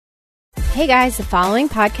Hey guys, the following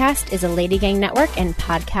podcast is a Lady Gang Network and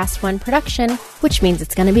Podcast One production, which means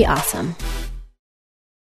it's going to be awesome.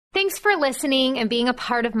 Thanks for listening and being a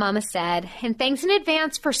part of Mama Said, and thanks in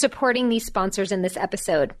advance for supporting these sponsors in this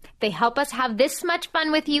episode. They help us have this much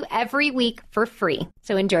fun with you every week for free.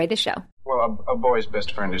 So enjoy the show. Well, a boy's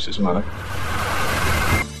best friend is his mother.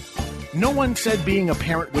 No one said being a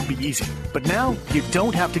parent would be easy, but now you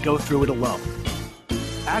don't have to go through it alone.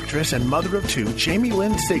 Actress and mother of two Jamie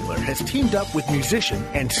Lynn Sigler has teamed up with musician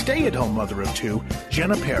and stay-at-home mother of two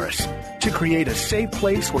Jenna Paris to create a safe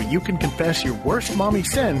place where you can confess your worst mommy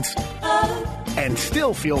sins and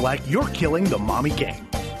still feel like you're killing the mommy game.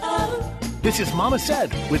 This is Mama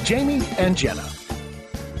Said with Jamie and Jenna.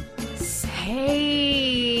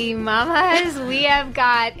 Hey, mamas, we have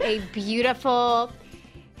got a beautiful,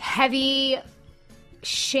 heavy,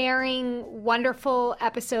 sharing, wonderful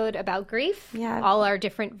episode about grief. Yeah. All our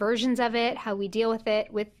different versions of it, how we deal with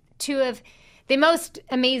it, with two of the most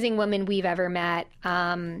amazing women we've ever met,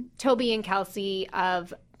 Toby and Kelsey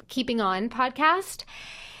of Keeping On podcast.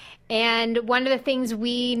 And one of the things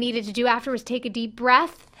we needed to do after was take a deep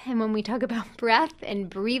breath. And when we talk about breath and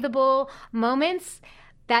breathable moments,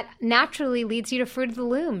 that naturally leads you to Fruit of the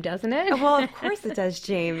Loom, doesn't it? Well, of course it does,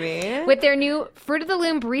 Jamie. With their new Fruit of the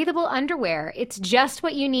Loom breathable underwear. It's just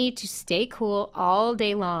what you need to stay cool all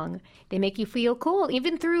day long. They make you feel cool,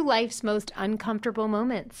 even through life's most uncomfortable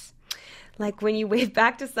moments. Like when you wave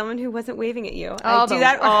back to someone who wasn't waving at you. I do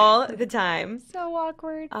that all the time. So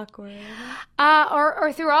awkward. Awkward.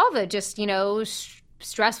 Or through all the just,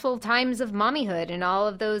 stressful times of mommyhood and all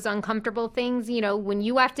of those uncomfortable things, when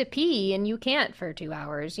you have to pee and you can't for 2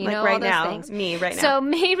 hours, like all right those now, things. me right now. So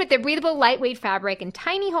made with the breathable, lightweight fabric and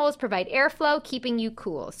tiny holes provide airflow, keeping you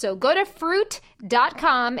cool. So go to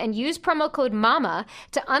fruit.com and use promo code MAMA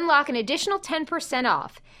to unlock an additional 10%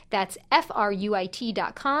 off. That's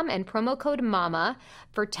FRUIT.com and promo code MAMA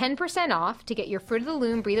for 10% off to get your Fruit of the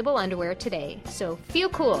Loom breathable underwear today. So feel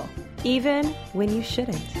cool. Even when you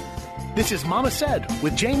shouldn't. This is Mama Said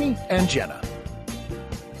with Jamie and Jenna.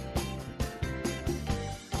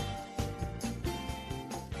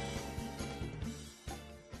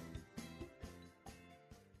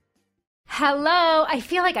 Hello. I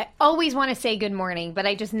feel like I always want to say good morning, but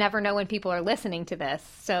I just never know when people are listening to this.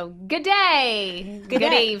 So good day. Good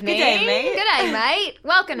evening. Good day, mate. Good day, mate.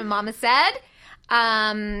 Welcome to Mama Said.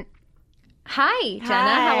 Hi, Jenna.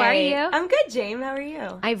 How are you? I'm good, Jamie. How are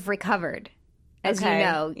you? I've recovered. As Okay. you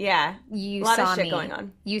know, Yeah. you A lot saw of shit me. going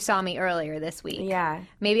on. You saw me earlier this week. Yeah.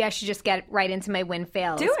 Maybe I should just get right into my win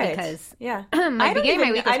fails. Do it. Because yeah. my beginning of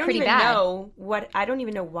my week was pretty bad. I don't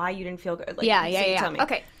even know why you didn't feel good. Like, Yeah. so you tell me.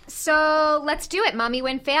 Okay, so let's do it. Mommy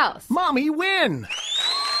win fails. Mommy win!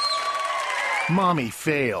 Mommy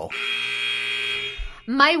fail.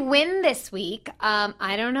 My win this week,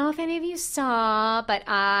 I don't know if any of you saw, but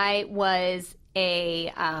I was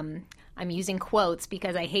I'm using quotes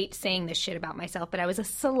because I hate saying this shit about myself, but I was a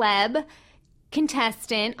celeb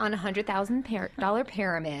contestant on a $100,000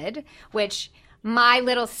 pyramid, which my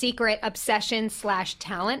little secret obsession /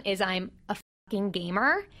 talent is I'm a fucking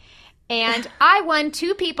gamer. And I won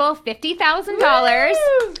 2 people $50,000.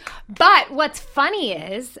 But what's funny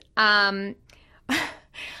is when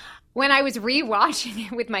I was rewatching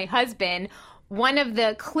it with my husband, one of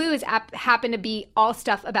the clues happened to be all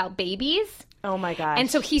stuff about babies. Oh my gosh. And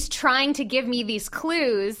so he's trying to give me these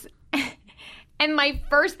clues. And my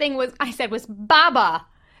first thing I said was Baba.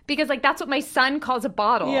 Because that's what my son calls a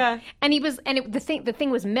bottle. Yeah. And the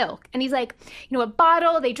thing was milk. And he's like, a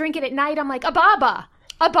bottle, they drink it at night. I'm like, a Baba.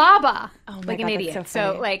 A Baba. Oh my like God, an that's idiot.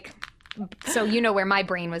 so funny. So you know where my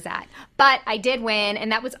brain was at. But I did win,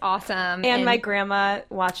 and that was awesome. And my grandma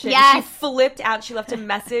watched it. Yes. And she flipped out. She left a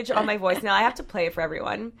message on my voicemail. I have to play it for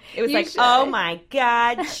everyone. It was You like, should. oh my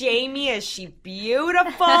God, Jamie, is she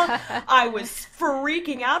beautiful? I was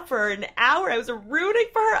freaking out for an hour. I was rooting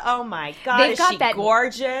for her. Oh my God, is she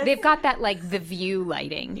gorgeous? They've got that The View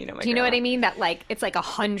lighting. Do you know what I mean? That it's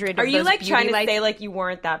 100 Are of you those trying to lights. say you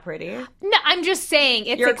weren't that pretty? No, I'm just saying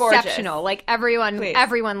it's You're exceptional. gorgeous. Please.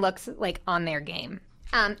 Everyone looks on their game.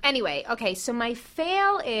 Anyway, okay, so my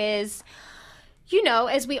fail is,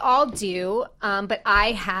 as we all do, but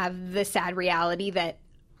I have the sad reality that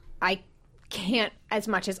I can't as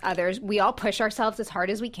much as others. We all push ourselves as hard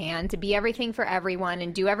as we can to be everything for everyone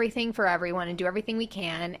and do everything for everyone and do everything we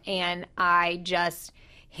can. And I just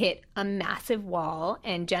hit a massive wall.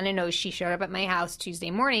 And Jenna knows she showed up at my house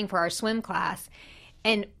Tuesday morning for our swim class.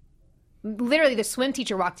 And literally the swim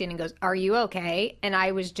teacher walked in and goes, "Are you okay?" And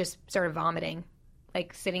I was just sort of vomiting,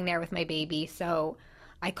 sitting there with my baby. So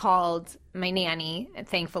I called my nanny,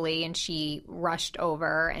 thankfully, and she rushed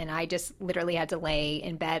over, and I just literally had to lay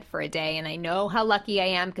in bed for a day. And I know how lucky I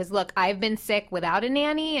am because, look, I've been sick without a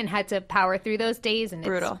nanny and had to power through those days, and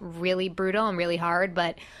brutal. It's really brutal and really hard.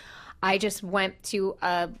 But I just went to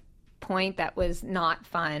a point that was not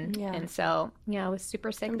fun. Yeah. And so, I was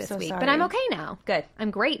super sick this week. Sorry. But I'm okay now. Good.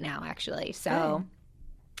 I'm great now, actually. So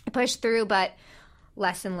I pushed through, but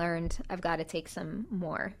lesson learned. I've got to take some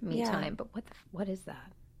more me time. But what is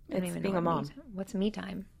that? I don't even know being a mom. What's me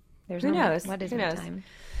time? There's Who knows? What is Who me knows? time?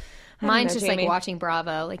 Mine's just Jamie. like watching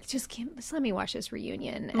Bravo. Like, just let me watch this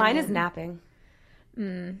reunion. Mine is napping.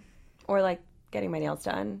 Or like getting my nails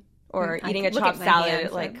done. Or eating a chopped salad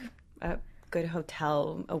at like a good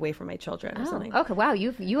hotel away from my children or something. Okay, wow.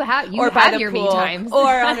 You have your pool, me times.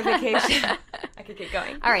 Or on a vacation. I could get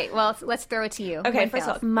going. All right, well, let's throw it to you. Okay, first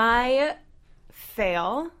of all, my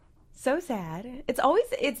fail. So sad.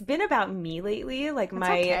 It's been about me lately. Like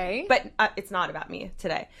okay. But it's not about me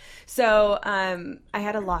today. So I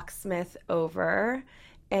had a locksmith over,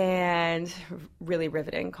 and really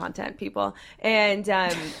riveting content, people. And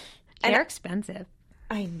they're expensive.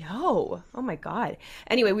 I know. Oh my God.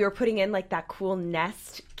 Anyway, we were putting in like that cool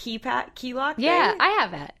Nest key lock thing. Yeah, I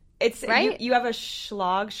have it. It's right. You have a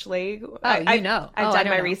Schlag. Oh, I've done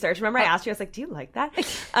my know. research. Remember, I asked you. I was like, "Do you like that?"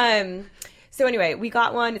 So anyway, we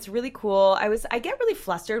got one. It's really cool. I get really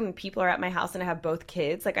flustered when people are at my house and I have both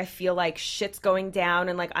kids. Like I feel like shit's going down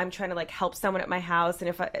and like I'm trying to like help someone at my house,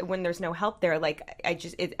 and when there's no help there, like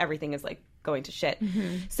everything is like going to shit.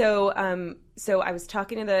 Mm-hmm. So I was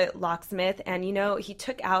talking to the locksmith, and he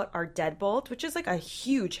took out our deadbolt, which is like a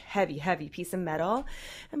huge, heavy piece of metal,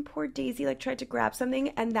 and poor Daisy like tried to grab something,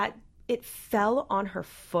 and that it fell on her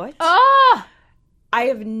foot. Oh! I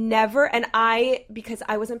have never, because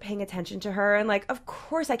I wasn't paying attention to her, and like, of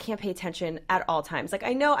course I can't pay attention at all times. Like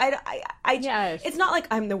I know, yes. It's not like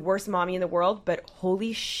I'm the worst mommy in the world, but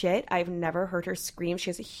holy shit, I've never heard her scream. She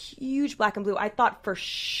has a huge black and blue. I thought for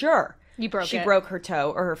sure she broke her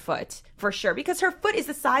toe or her foot, for sure, because her foot is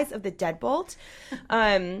the size of the deadbolt.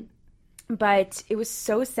 But it was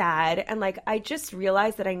so sad, and like, I just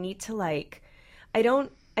realized that I need to like, I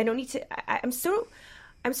don't need to,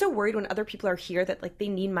 I'm so worried when other people are here that like they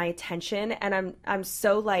need my attention, and I'm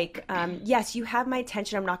so like, yes, you have my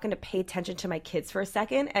attention. I'm not going to pay attention to my kids for a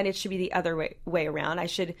second, and it should be the other way around. I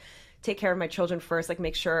should take care of my children first, like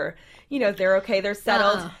make sure they're okay, they're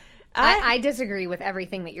settled. I disagree with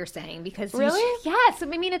everything that you're saying because really, yes, I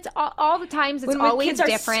mean it's all the times. It's when always kids are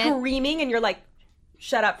different. Screaming, and you're like,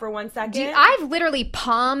 shut up for 1 second. I've literally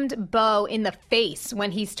palmed Bo in the face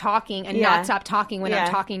when he's talking and not stop talking when I'm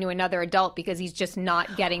talking to another adult because he's just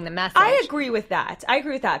not getting the message. I agree with that.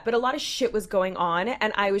 But a lot of shit was going on,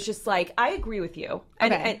 and I was just like, I agree with you,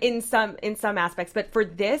 and in some aspects. But for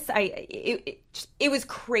this, it was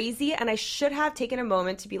crazy, and I should have taken a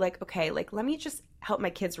moment to be like, okay, like let me just help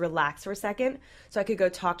my kids relax for a second, so I could go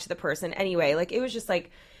talk to the person. Anyway, like it was just like.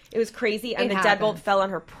 It was crazy, and the deadbolt fell on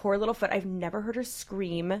her poor little foot. I've never heard her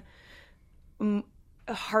scream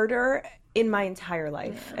harder in my entire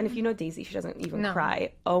life. Yeah. And if you know Daisy, she doesn't even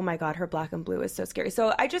cry. Oh my God, her black and blue is so scary.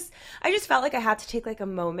 So I just felt like I had to take like a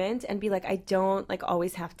moment and be like, I don't like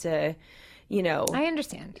always have to, I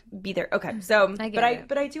understand. Be there. Okay, so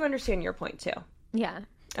but I do understand your point too. Yeah.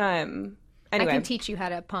 Anyway, I can teach you how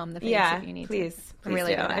to palm the face if you need please, to. Please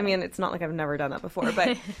really do. I mean, it's not like I've never done that before,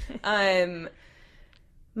 but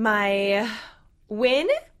my win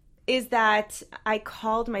is that I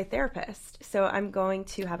called my therapist. So I'm going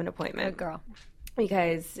to have an appointment. Good girl.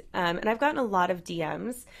 Because, and I've gotten a lot of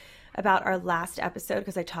DMs about our last episode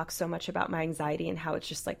because I talk so much about my anxiety and how it's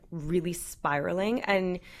just like really spiraling.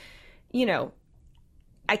 And,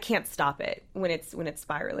 I can't stop it when it's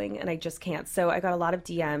spiraling, and I just can't. So I got a lot of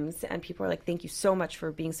DMs, and people are like, thank you so much for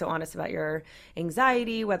being so honest about your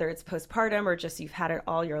anxiety, whether it's postpartum or just you've had it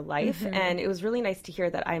all your life. Mm-hmm. And it was really nice to hear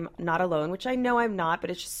that I'm not alone, which I know I'm not, but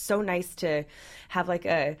it's just so nice to have like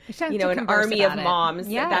an army of moms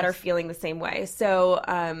that are feeling the same way. So,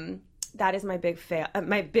 that is my big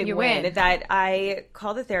win, that I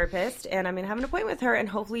called the therapist, and I'm going to have an appointment with her, and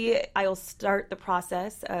hopefully I'll start the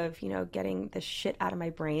process of, getting the shit out of my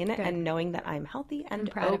brain and knowing that I'm healthy and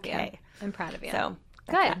okay. I'm proud of you. So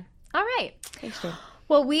good. All right. Thanks, Jane.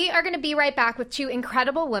 Well, we are going to be right back with two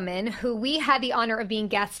incredible women who we had the honor of being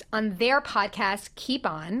guests on their podcast, Keep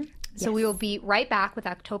On. So we will be right back with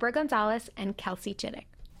October Gonzalez and Kelsey Chittick.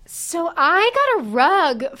 So I got a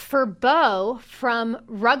rug for Bo from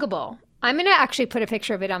Ruggable. I'm going to actually put a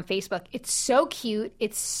picture of it on Facebook. It's so cute.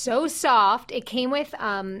 It's so soft. It came with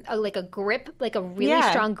a grip, like a really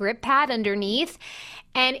strong grip pad underneath.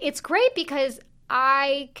 And it's great because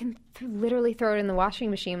I can literally throw it in the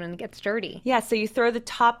washing machine when it gets dirty. Yeah, so you throw the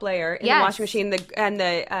top layer in the washing machine, and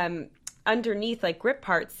the underneath like grip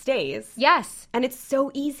part stays. Yes. And it's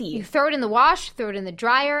so easy. You throw it in the wash, throw it in the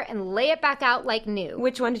dryer, and lay it back out like new.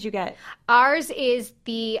 Which one did you get? Ours is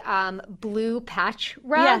the blue patch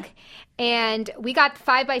rug. Yeah. And we got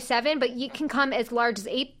 5x7, but you can come as large as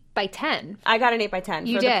 8x10. I got an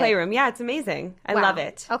 8x10 for the playroom. Yeah, it's amazing. I love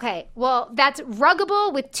it. Okay. Well, that's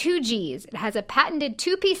ruggable with 2 Gs. It has a patented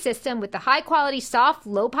 2-piece system with the high-quality, soft,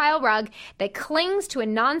 low-pile rug that clings to a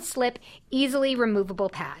non-slip, easily removable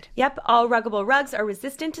pad. Yep. All ruggable rugs are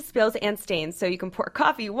resistant to spills and stains, so you can pour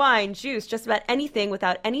coffee, wine, juice, just about anything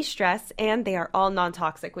without any stress, and they are all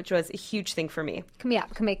non-toxic, which was a huge thing for me. Yeah,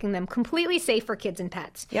 making them completely safe for kids and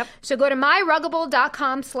pets. Yep. So go to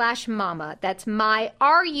myruggable.com/mama. That's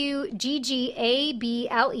myruggable,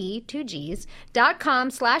 2 Gs,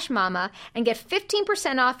 .com/mama, and get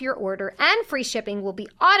 15% off your order, and free shipping will be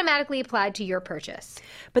automatically applied to your purchase.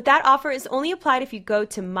 But that offer is only applied if you go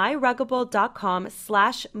to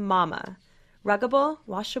myruggable.com/mama. Ruggable,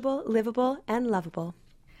 washable, livable, and lovable.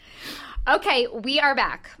 Okay, we are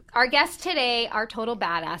back. Our guests today are total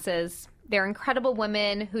badasses. They're incredible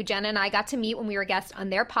women who Jenna and I got to meet when we were guests on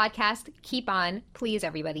their podcast, Keep On. Please,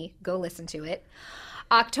 everybody, go listen to it.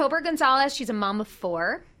 October Gonzalez, she's a mom of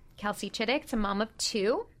 4. Kelsey Chittick's a mom of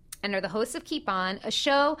 2. And are the hosts of Keep On, a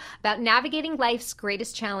show about navigating life's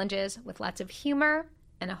greatest challenges with lots of humor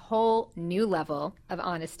and a whole new level of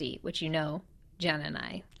honesty, which you know Jenna and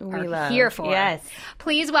I are here for. Yes.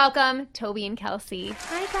 Please welcome Toby and Kelsey.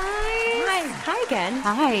 Hi, guys. Hi again.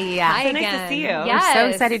 Hi. Hi So again. nice to see you. Yes. We're so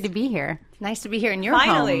excited to be here. Nice to be here in your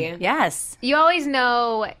Finally. home. Yes. You always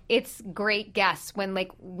know it's great guests when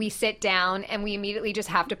we sit down and we immediately just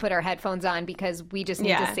have to put our headphones on because we just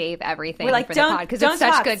need to save everything We're like, for the pod because it's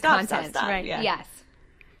such good content. Stop. Right. Yeah. Yes.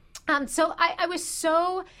 So I was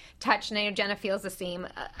so touched, and I know Jenna feels the same,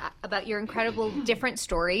 about your incredible different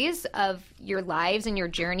stories of your lives and your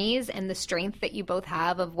journeys and the strength that you both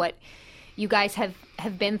have of what you guys have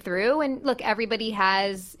been through. And look, everybody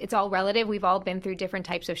it's all relative. We've all been through different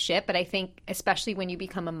types of shit, but I think especially when you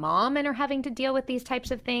become a mom and are having to deal with these types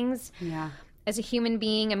of things, as a human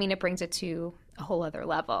being, I mean, it brings it to a whole other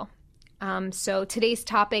level. So today's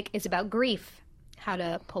topic is about grief. How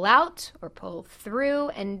to pull out or pull through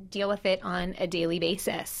and deal with it on a daily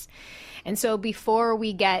basis. And so before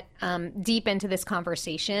we get deep into this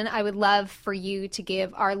conversation, I would love for you to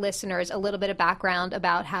give our listeners a little bit of background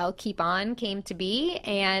about how Keep On came to be,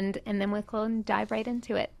 and then we'll go and dive right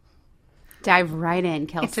into it. Dive right in,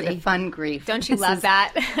 Kelsey. Into the fun grief. Don't you love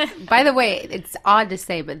that? By the way, it's odd to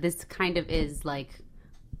say, but this kind of is like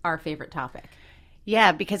our favorite topic.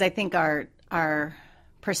 Yeah, because I think our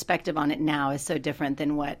perspective on it now is so different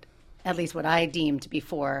than what I deemed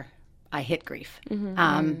before I hit grief.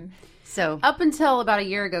 Mm-hmm. So up until about a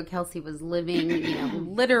year ago, Kelsey was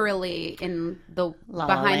living, literally in the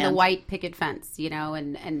behind the white picket fence,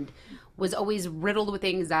 and was always riddled with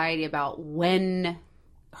anxiety about when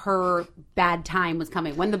her bad time was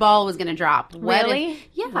coming, when the ball was going to drop. Really?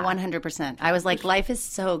 Yeah. 100%. I was like, life is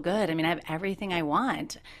so good. I mean, I have everything I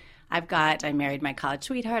want. I married my college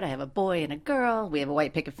sweetheart. I have a boy and a girl. We have a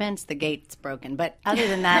white picket fence. The gate's broken. But other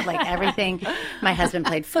than that, like everything, my husband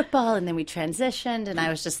played football and then we transitioned. And I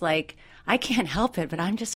was just like, I can't help it, but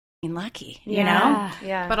I'm just lucky, you know?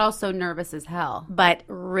 Yeah. But also nervous as hell. But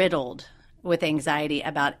riddled with anxiety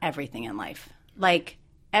about everything in life. Like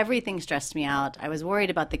everything stressed me out. I was worried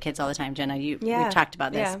about the kids all the time. Jenna, we've talked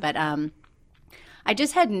about this. But I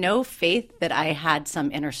just had no faith that I had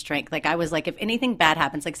some inner strength. Like I was like, if anything bad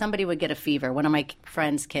happens, like somebody would get a fever, one of my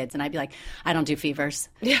friends' kids, and I'd be like, I don't do fevers.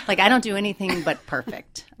 Yeah. Like I don't do anything but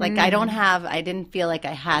perfect. Like I didn't feel like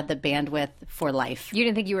I had the bandwidth for life. You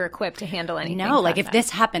didn't think you were equipped to handle anything? No, like if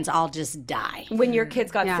this happens, I'll just die. When your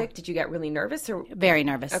kids got sick, did you get really nervous? Or Very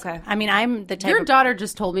nervous. Okay. I mean, I'm the type Your of... daughter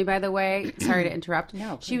just told me, by the way, sorry to interrupt.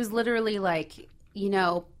 No, she was literally like,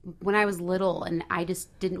 when I was little and I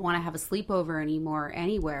just didn't want to have a sleepover anymore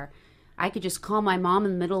anywhere, I could just call my mom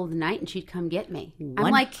in the middle of the night and she'd come get me.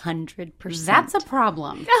 I'm like, 100%. that's a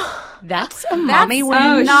problem. That's a mommy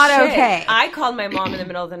win. not shit. okay. I called my mom in the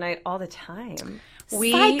middle of the night all the time.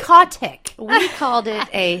 Psychotic. We called it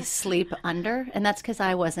a sleep under, and that's because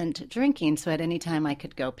I wasn't drinking, so at any time I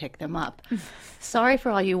could go pick them up. Sorry for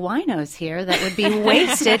all you winos here that would be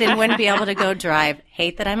wasted and wouldn't be able to go drive.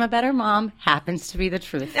 hate that I'm a better mom. Happens to be the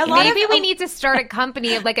truth. Maybe we need to start a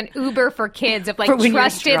company of like an Uber for kids of like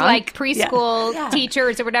trusted like preschool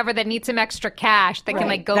teachers or whatever that need some extra cash that can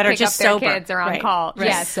like go pick up their kids or on call. Right.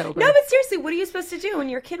 Yes. No, but seriously, what are you supposed to do when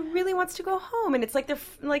your kid really wants to go home and it's like their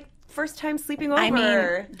first time sleeping over? I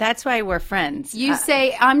mean, that's why we're friends. You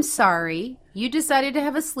say, I'm sorry. You decided to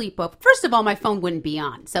have a sleepover. First of all, my phone wouldn't be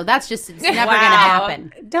on. So that's just it's never going to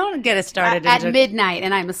happen. Don't get us started at midnight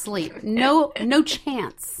and I'm asleep. No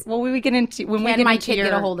chance. Well, when we get into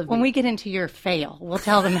get a hold of me? When we get into your fail, we'll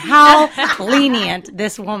tell them how lenient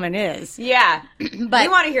this woman is. Yeah. But we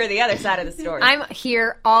want to hear the other side of the story. I'm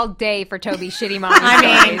here all day for Toby's shitty mom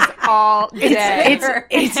stories. All day.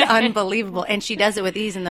 It's unbelievable. And she does it with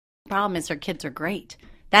ease. And the problem is her kids are great.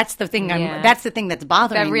 That's the thing. That's the thing that's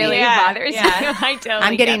bothering me. That really bothers you. I totally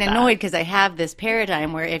I'm getting annoyed because I have this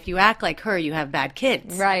paradigm where if you act like her, you have bad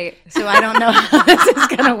kids. Right. So I don't know how this is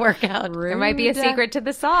going to work out. There might be a secret to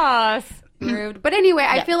the sauce. Rude. But anyway,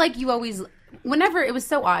 I feel like you always. Whenever it was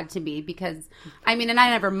so odd to me because I mean, and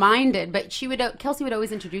I never minded, but Kelsey would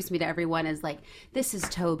always introduce me to everyone as like, this is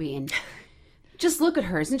Toby, and just look at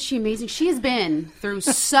her, isn't she amazing? She has been through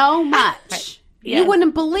so much. Right. Yes. You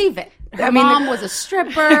wouldn't believe it. Her mom was a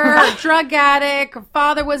stripper, a drug addict. Her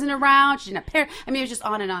father wasn't around. She didn't have parents. I mean, it was just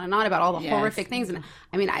on and on and on about all the horrific things. And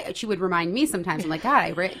I mean, she would remind me sometimes. I'm like,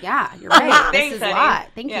 God, you're right. This is a lot.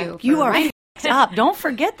 Thank you. You are up. Don't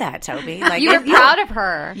forget that, Toby. Like, you were proud of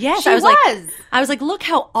her. Yes, she was. I was like, look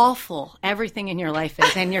how awful everything in your life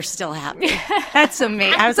is, and you're still happy. That's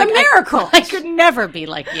amazing. It's a miracle. I could never be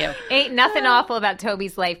like you. Ain't nothing awful about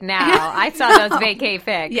Toby's life now. I saw those vacay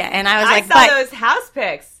pics. Yeah, and I was like, I saw those house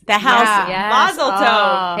pics. The house, Mazel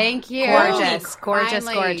tov. Thank you.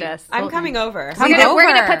 Gorgeous. I'm coming over. We're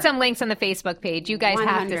going to put some links on the Facebook page. You guys 100.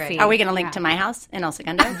 Have to see. Are we going to link to my house in El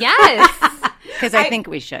Segundo? Yes. Because I think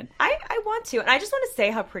we should. I want to. And I just want to say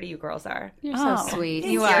how pretty you girls are. You're so sweet.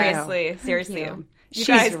 You are. Seriously.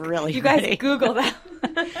 She's really You guys Google that.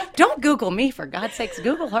 Don't Google me, for God's sakes.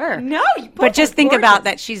 Google her. No, but just think about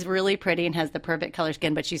that. She's really pretty and has the perfect color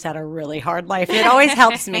skin, but she's had a really hard life. It always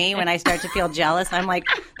helps me when I start to feel jealous. I'm like,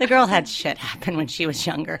 the girl had shit happen when she was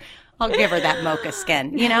younger. I'll give her that mocha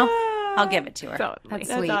skin, you know? I'll give it to her. That's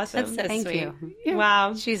sweet. Awesome. That's so Thank sweet. You.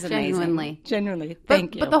 Wow. She's amazing. Genuinely.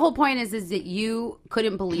 Thank you. But the whole point is that you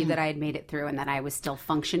couldn't believe that I had made it through and that I was still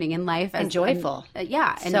functioning in life. And joyful.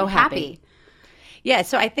 And so happy. Yeah,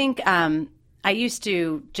 so I think I used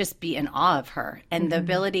to just be in awe of her and the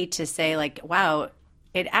ability to say, like, wow,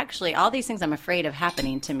 it actually, all these things I'm afraid of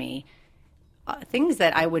happening to me, things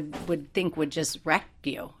that I would think would just wreck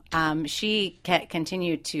you. She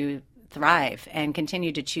continued to thrive and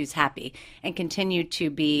continue to choose happy and continue to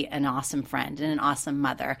be an awesome friend and an awesome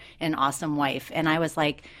mother and an awesome wife. And I was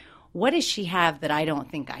like, what does she have that I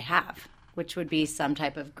don't think I have? Which would be some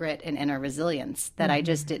type of grit and inner resilience that I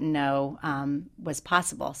just didn't know was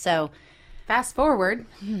possible. So fast forward,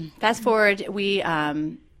 we've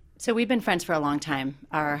been friends for a long time.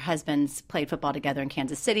 Our husbands played football together in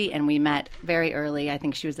Kansas City, and we met very early. I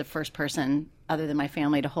think she was the first person other than my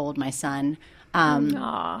family to hold my son.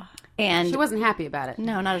 And she wasn't happy about it.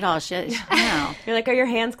 No, not at all. No. You're like, are your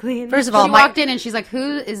hands clean? First of all, she walked in and she's like,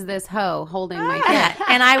 who is this hoe holding my kid?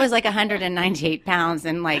 And I was like 198 pounds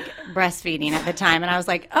and like breastfeeding at the time. And I was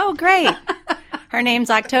like, oh, great. Her name's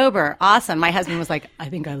October. Awesome. My husband was like, I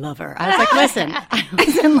think I love her. I was like, listen,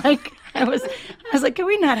 I was like, can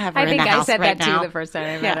we not have her in the house right now? I think I said that too the first time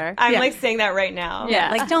I met her. I'm like saying that right now.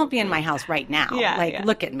 Yeah. Like, don't be in my house right now.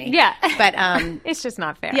 Look at me. Yeah. But it's just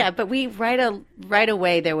not fair. Yeah, but we right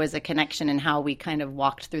away there was a connection in how we kind of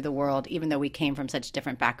walked through the world, even though we came from such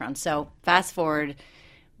different backgrounds. So fast forward,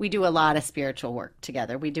 we do a lot of spiritual work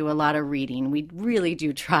together. We do a lot of reading. We really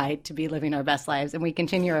do try to be living our best lives, and we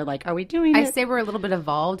continue are like, are we doing it? I say we're a little bit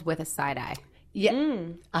evolved with a side eye. Yeah.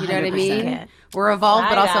 You know what I mean? We're evolved,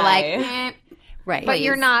 but also like, right. But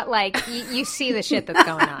you're not like, you see the shit that's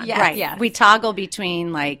going on. Right. Yeah. We toggle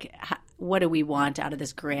between like, what do we want out of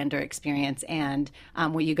this grander experience? And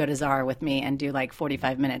will you go to Zara with me and do like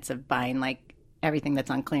 45 minutes of buying like everything that's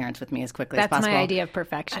on clearance with me as quickly as possible? That's my idea of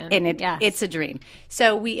perfection. And it's a dream.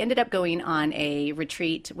 So we ended up going on a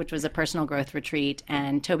retreat, which was a personal growth retreat.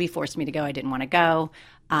 And Toby forced me to go. I didn't want to go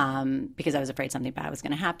because I was afraid something bad was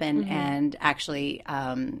going to happen. And actually,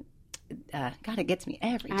 God, it gets me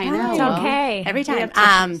every time. I know. It's okay. Every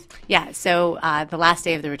time. So the last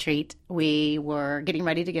day of the retreat, we were getting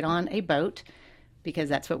ready to get on a boat because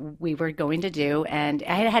that's what we were going to do. And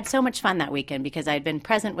I had so much fun that weekend because I had been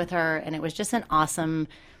present with her, and it was just an awesome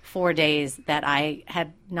 4 days that I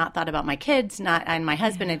had not thought about my kids, and my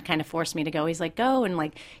husband had kind of forced me to go. He's like, go and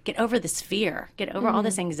like get over this fear, get over all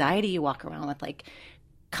this anxiety you walk around with, like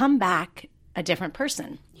come back a different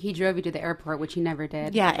person. He drove you to the airport, which he never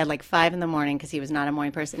did. Yeah, at like 5 a.m. because he was not a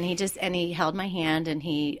morning person. And he held my hand, and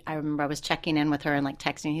I remember I was checking in with her and like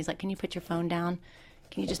texting. He's like, "Can you put your phone down?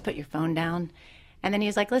 Can you just put your phone down?" And then he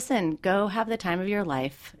was like, "Listen, go have the time of your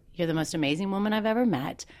life. You're the most amazing woman I've ever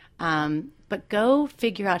met. But go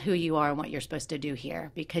figure out who you are and what you're supposed to do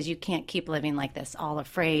here, because you can't keep living like this, all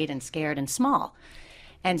afraid and scared and small."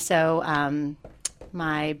 And so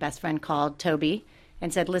my best friend called Toby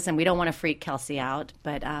and said, "Listen, we don't want to freak Kelsey out,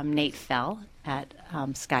 but Nate fell at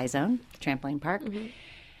Sky Zone, trampoline park." Mm-hmm.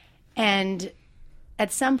 And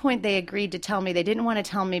at some point they agreed to tell me. They didn't want to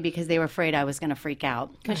tell me because they were afraid I was going to freak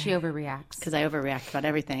out. Because she overreacts. Because I overreact about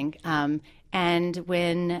everything. And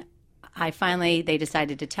when they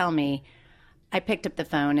decided to tell me, I picked up the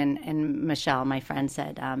phone and Michelle, my friend,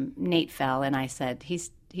 said, "Nate fell." And I said, he's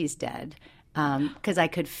dead. Because I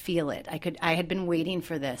could feel it. I had been waiting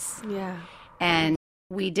for this. Yeah. And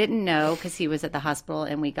we didn't know because he was at the hospital,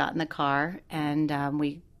 and we got in the car, and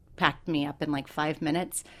we packed me up in like 5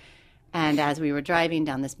 minutes. And as we were driving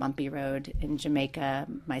down this bumpy road in Jamaica,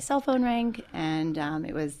 my cell phone rang, and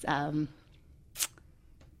it was the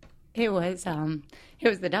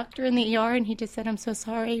doctor in the ER, and he just said, "I'm so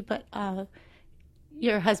sorry, but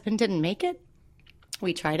your husband didn't make it.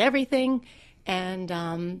 We tried everything, and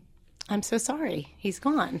I'm so sorry. He's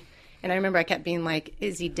gone." And I remember I kept being like,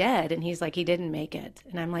 "Is he dead?" And he's like, "He didn't make it."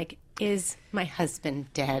 And I'm like, "Is my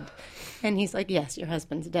husband dead?" And he's like, "Yes, your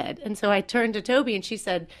husband's dead." And so I turned to Toby, and she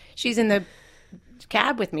said, she's in the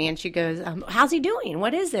cab with me, and she goes, "How's he doing?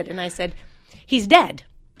 What is it?" And I said, "He's dead.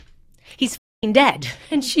 He's f***ing dead."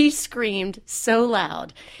 And she screamed so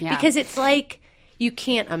loud because it's like you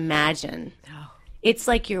can't imagine. It's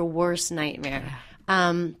like your worst nightmare.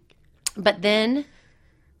 But then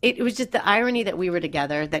it was just the irony that we were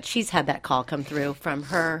together, that she's had that call come through from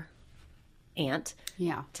her aunt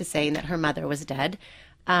to saying that her mother was dead.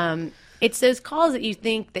 It's those calls that you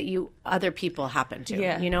think that other people happen to,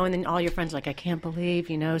 and then all your friends are like, "I can't believe,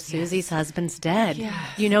 Susie's husband's dead.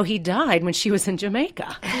 Yes. He died when she was in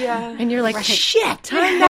Jamaica." Yeah. And you're like, "Shit,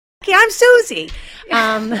 I'm Susie."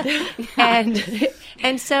 And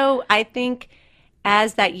so I think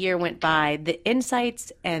as that year went by, the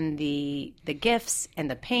insights and the gifts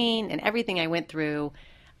and the pain and everything I went through,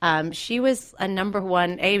 she was a number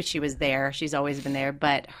one. She was there. She's always been there.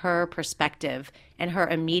 But her perspective and her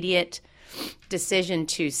immediate decision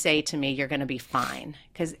to say to me, "You're going to be fine."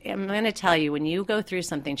 Because I'm going to tell you, when you go through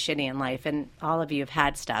something shitty in life, and all of you have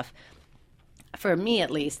had stuff, for me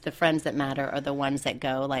at least, the friends that matter are the ones that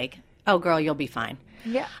go like, "Oh, girl, you'll be fine."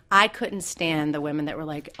 Yeah, I couldn't stand the women that were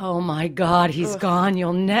like, "Oh my God, he's gone.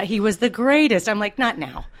 He was the greatest." I'm like, "Not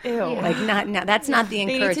now." Ew. Like, not now. That's not the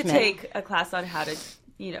encouragement. They need to take a class on how to,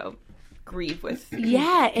 grieve with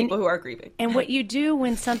people who are grieving. And what you do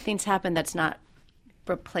when something's happened that's not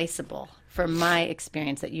replaceable, from my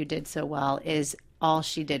experience that you did so well, is all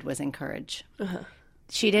she did was encourage. Uh-huh.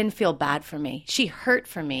 She didn't feel bad for me. She hurt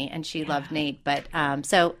for me, and she loved Nate. But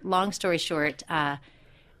so long story short,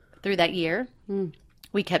 through that year,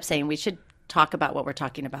 we kept saying we should talk about what we're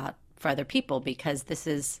talking about for other people, because this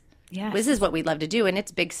is what we love to do, and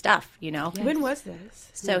it's big stuff, Yes. When was this?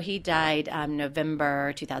 So he died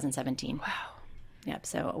November 2017. Wow. Yep,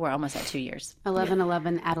 so we're almost at 2 years.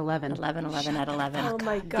 11/11 at 11. 11/11 at 11. Oh,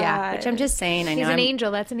 my God. Yeah, which I'm just saying. I know He's an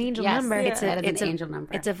angel. That's an angel number. Yeah. It's an angel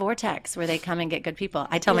number. It's a vortex where they come and get good people.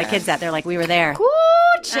 I tell my kids that. They're like, "We were there." Cool.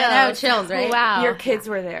 Chills. I know, chills, right? Wow. Your kids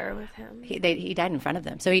were there with him. He died in front of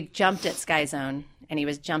them. So he jumped at Sky Zone, and he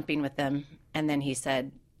was jumping with them. And then he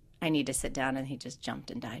said, "I need to sit down." And he just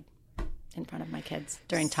jumped and died in front of my kids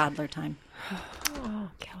during toddler time. Oh,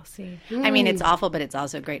 Kelsey. I mean, it's awful, but it's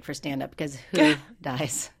also great for stand-up, because who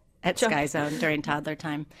dies at Sky Zone during toddler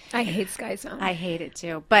time? I hate Sky Zone. I hate it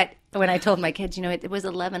too. But when I told my kids, it was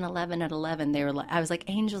 11/11 at 11, I was like,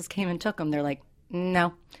 "Angels came and took them." They're like,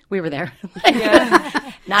 "No, we were there."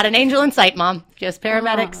 Not an angel in sight, Mom. Just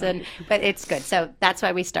paramedics. But it's good. So that's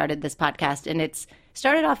why we started this podcast. And it's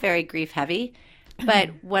started off very grief heavy.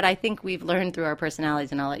 But what I think we've learned through our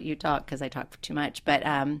personalities, and I'll let you talk because I talk too much, but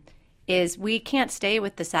is we can't stay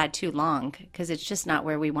with the sad too long, because it's just not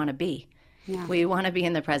where we want to be. Yeah. We want to be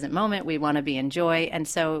in the present moment. We want to be in joy. And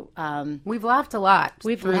so we've laughed a lot.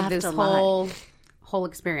 We've through laughed this a whole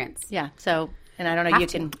experience. Yeah. So, and I don't know, you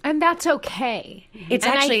can. And that's okay. It's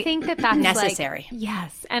and actually I think that's necessary.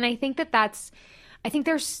 Yes. And I think I think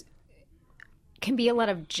there's can be a lot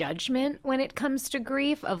of judgment when it comes to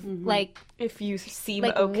grief of like, if you seem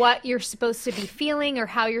like okay. what you're supposed to be feeling or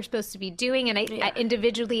how you're supposed to be doing. And I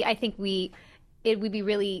individually, I think it would be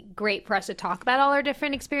really great for us to talk about all our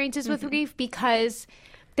different experiences with grief, because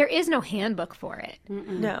there is no handbook for it.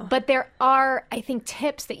 No. But there are, I think,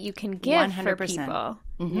 tips that you can give 100%. For people.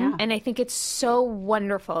 Mm-hmm. And I think it's so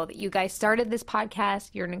wonderful that you guys started this podcast.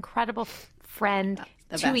 You're an incredible friend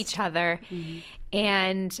to each other. Mm-hmm.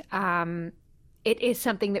 And it is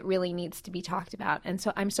something that really needs to be talked about. And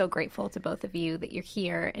so I'm so grateful to both of you that you're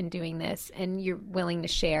here and doing this and you're willing to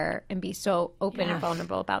share and be so open and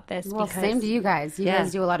vulnerable about this. Well, same to you guys. You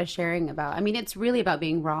guys do a lot of sharing about, I mean, it's really about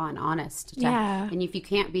being raw and honest. And if you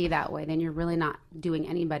can't be that way, then you're really not doing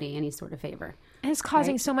anybody any sort of favor. And it's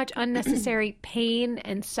causing so much unnecessary pain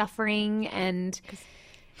and suffering and,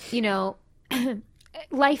 you know,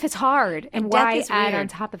 life is hard. And why add on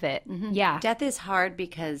top of it? Mm-hmm. Yeah. Death is hard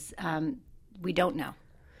because we don't know,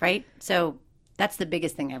 right? So that's the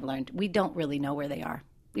biggest thing I've learned. We don't really know where they are.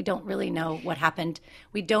 We don't really know what happened.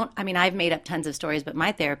 I've made up tons of stories, but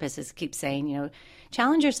my therapist keeps saying, you know,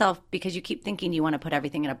 challenge yourself because you keep thinking you want to put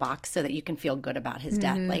everything in a box so that you can feel good about his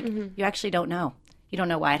death. Like, you actually don't know. You don't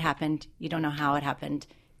know why it happened. You don't know how it happened.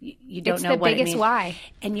 You don't know what it means. It's the biggest why.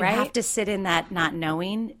 And you have to sit in that not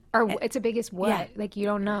knowing. Or it's the biggest what. Yeah. Like, you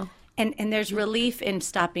don't know. And there's relief in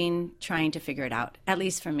stopping trying to figure it out, at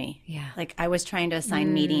least for me. Yeah. Like, I was trying to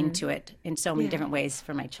assign meaning to it in so many different ways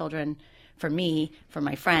for my children, for me, for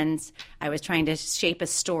my friends. I was trying to shape a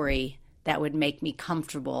story that would make me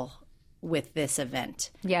comfortable with this event.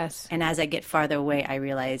 Yes. And as I get farther away, I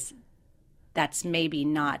realize that's maybe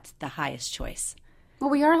not the highest choice. Well,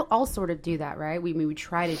 we all sort of do that, right? We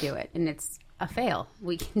try to do it, and it's a fail.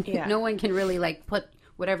 No one can really, like, put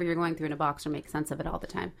whatever you're going through in a box or make sense of it all the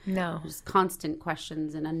time. No. There's constant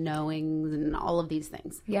questions and unknowings and all of these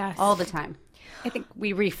things. Yes. All the time. I think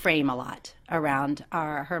we reframe a lot around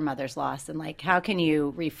her mother's loss, and like, how can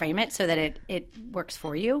you reframe it so that it works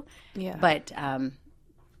for you? Yeah. But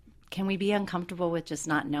can we be uncomfortable with just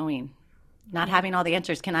not knowing, not having all the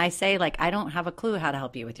answers? Can I say, like, I don't have a clue how to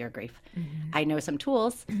help you with your grief. I know some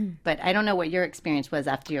tools, but I don't know what your experience was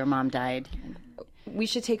after your mom died. We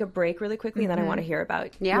should take a break really quickly, and then I want to hear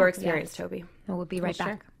about your experience, Toby. And we'll be right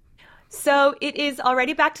back. So it is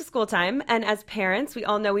already back to school time, and as parents, we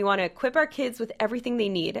all know we want to equip our kids with everything they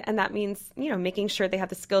need, and that means, you know, making sure they have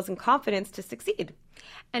the skills and confidence to succeed.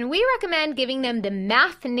 And we recommend giving them the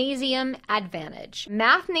Mathnasium Advantage.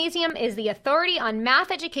 Mathnasium is the authority on math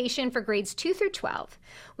education for grades 2 through 12,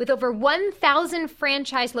 with over 1,000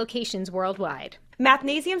 franchise locations worldwide.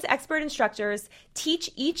 Mathnasium's expert instructors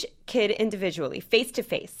teach each kid individually,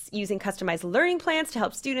 face-to-face, using customized learning plans to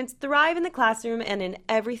help students thrive in the classroom and in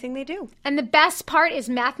everything they do. And the best part is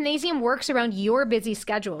Mathnasium works around your busy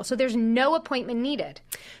schedule, so there's no appointment needed.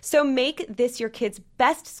 So make this your kid's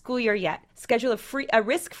best school year yet. Schedule a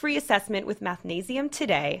risk-free assessment with Mathnasium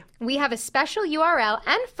today. We have a special URL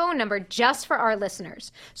and phone number just for our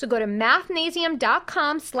listeners. So go to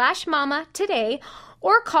mathnasium.com/mama today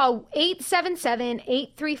or call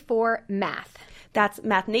 877-834-MATH. That's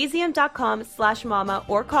mathnasium.com/mama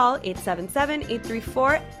or call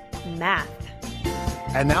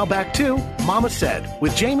 877-834-MATH. And now back to Mama Said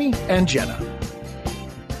with Jamie and Jenna.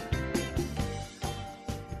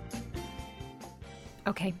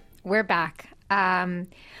 Okay, we're back. All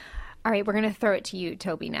right, we're going to throw it to you,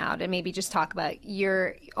 Toby, now to maybe just talk about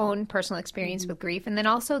your own personal experience with grief, and then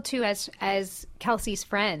also, too, as Kelsey's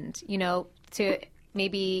friend, you know, to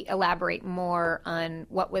maybe elaborate more on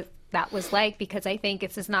what that was like, because I think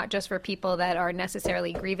this is not just for people that are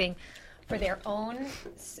necessarily grieving for their own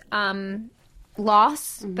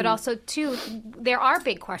loss, but also, too, there are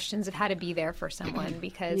big questions of how to be there for someone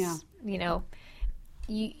because, you know,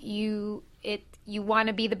 you want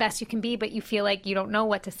to be the best you can be, but you feel like you don't know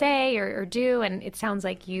what to say or do, and it sounds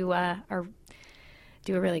like you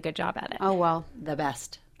do a really good job at it. Oh, well, the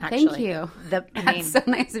best. Actually. Thank you. That's so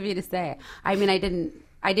nice of you to say. I mean, I didn't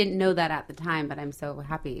know that at the time, but I'm so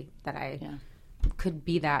happy that I could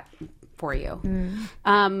be that for you.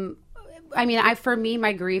 I mean, for me,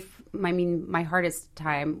 my grief, my hardest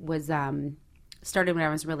time was started when I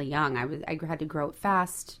was really young. I had to grow up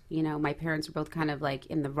fast. You know, my parents were both kind of like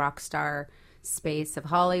in the rock star space of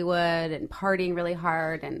Hollywood and partying really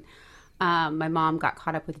hard, and my mom got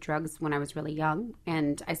caught up with drugs when I was really young,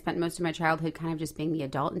 and I spent most of my childhood kind of just being the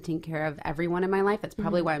adult and taking care of everyone in my life. That's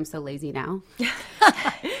probably why I'm so lazy now.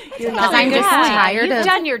 Because I'm just tired. You've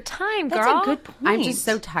done your time, girl. That's a good point. I'm just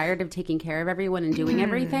so tired of taking care of everyone and doing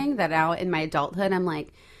everything that now in my adulthood I'm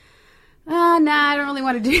like, oh, nah, I don't really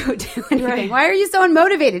want to do anything. Right. Why are you so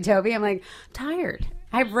unmotivated, Toby? I'm like, tired.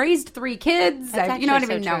 I've raised 3 kids. You know what I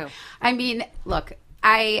mean? So no. I mean, look,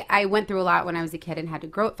 I went through a lot when I was a kid and had to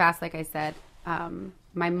grow up fast, like I said.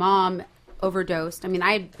 My mom overdosed. I mean,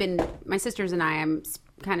 my sisters and I'm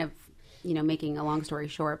kind of, you know, making a long story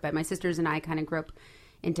short, but my sisters and I kind of grew up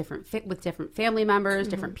in with different family members,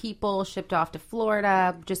 different people, shipped off to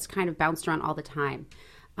Florida, just kind of bounced around all the time.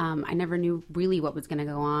 I never knew really what was going to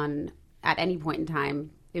go on at any point in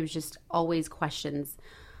time. It was just always questions.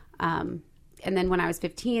 And then when I was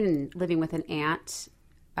 15 and living with an aunt,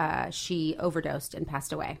 she overdosed and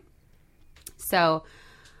passed away. So,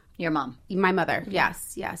 your mom, my mother,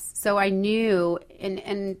 yes. So I knew,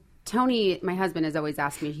 and Tony, my husband, has always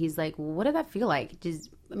asked me. He's like, "What did that feel like?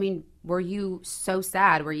 Were you so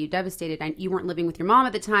sad? Were you devastated? You weren't living with your mom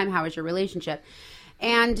at the time. How was your relationship?"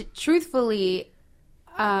 And truthfully,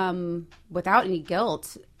 without any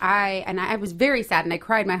guilt, I was very sad and I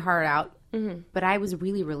cried my heart out. But I was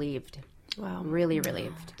really relieved. Wow, really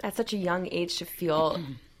relieved. At such a young age to feel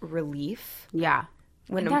relief. Yeah.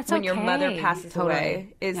 When your mother passes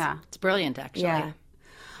away it's brilliant, actually. Yeah.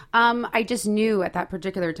 I just knew at that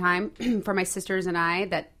particular time for my sisters and I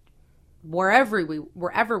that wherever we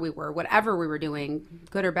were, whatever we were doing,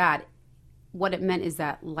 good or bad, what it meant is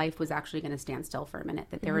that life was actually going to stand still for a minute,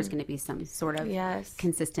 that there was going to be some sort of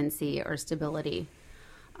consistency or stability.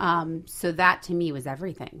 So that to me was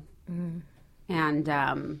everything. And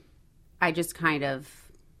I just kind of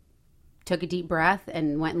took a deep breath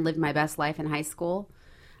and went and lived my best life in high school.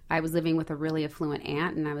 I was living with a really affluent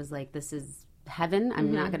aunt, and I was like, this is heaven.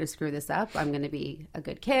 I'm not going to screw this up. I'm going to be a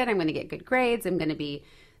good kid. I'm going to get good grades. I'm going to be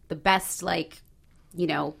the best,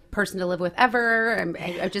 person to live with ever.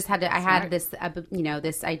 I just had to, I had this,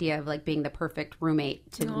 this idea of like being the perfect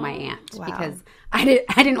roommate to my aunt because I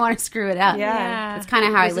didn't want to screw it up. Yeah. That's kind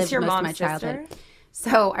of how I lived most of my childhood.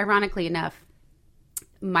 So ironically enough,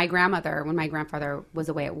 my grandmother, when my grandfather was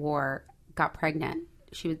away at war, got pregnant.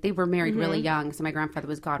 They were married really young, so my grandfather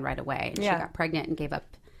was gone right away. And she got pregnant and gave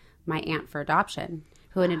up my aunt for adoption,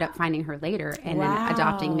 who ended up finding her later and then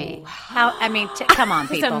adopting me. Come on,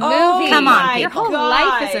 people. It's a movie. Come on, Your people. whole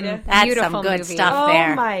life is a That's beautiful some good movie. stuff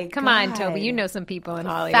there. Oh my God. Come on, Toby. You know some people in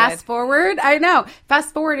Hollywood. Fast forward,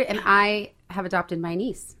 and I have adopted my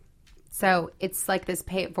niece. So it's like this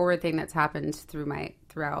pay it forward thing that's happened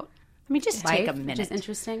throughout. Just life, take a minute. Which is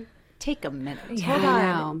interesting. Take a minute. Hold I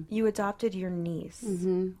on. know. You adopted your niece.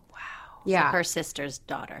 Mm-hmm. Wow. Yeah. So her sister's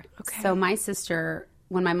daughter. Okay. So my sister,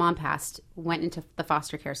 when my mom passed, went into the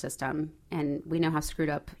foster care system, and we know how screwed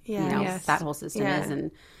up that whole system is, and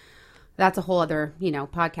that's a whole other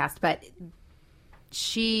podcast. But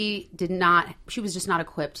she was just not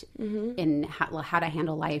equipped in how to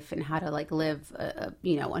handle life and how to live a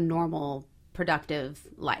normal, productive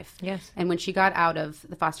life. Yes. And when she got out of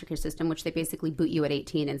the foster care system, which they basically boot you at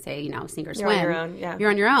 18 and say, sink or swim. You're on your own, yeah. You're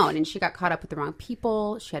on your own. And she got caught up with the wrong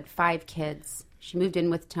people. She had 5 kids. She moved in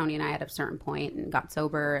with Tony and I at a certain point and got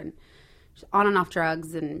sober and she's on and off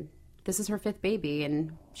drugs. And this is her 5th baby.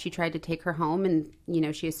 And she tried to take her home. And,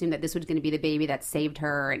 she assumed that this was going to be the baby that saved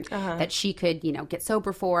her and that she could, get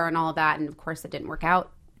sober for and all of that. And, of course, it didn't work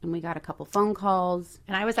out. And we got a couple phone calls.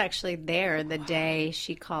 And I was actually there the day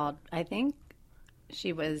she called. I think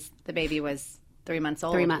the baby was 3 months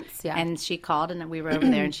old. 3 months, yeah. And she called, and we were over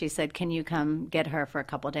there, and she said, "Can you come get her for a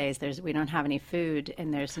couple of days? We don't have any food,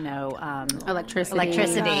 and there's no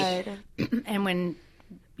electricity." And when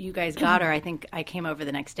you guys got her, I think I came over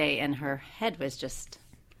the next day, and her head was just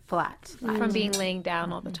flat. From being laying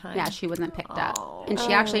down all the time. Yeah, she wasn't picked up. And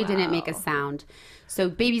she actually didn't make a sound. So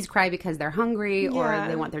babies cry because they're hungry or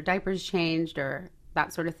they want their diapers changed or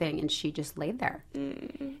that sort of thing. And she just laid there.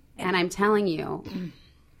 And I'm telling you,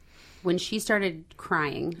 when she started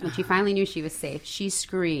crying, when she finally knew she was safe, she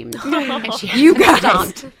screamed. And you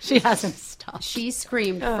guys, she hasn't stopped. She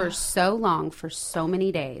screamed for so long, for so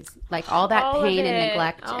many days. Like all that pain and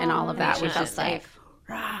neglect and all of that was just like,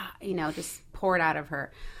 just poured out of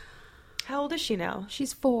her. How old is she now?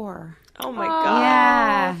 She's 4. Oh my God.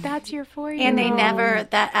 Yeah. That's your 4-year-old. And they never,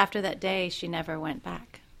 after that day, she never went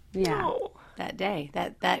back. Yeah. Oh. That day.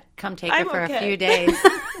 That come take her for a few days.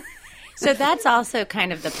 So that's also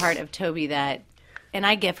kind of the part of Toby that, and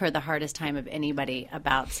I give her the hardest time of anybody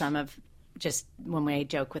about some of, just when we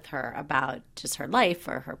joke with her about just her life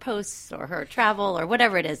or her posts or her travel or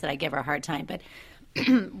whatever it is that I give her a hard time. But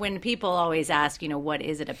when people always ask, what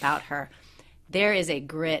is it about her? There is a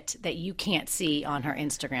grit that you can't see on her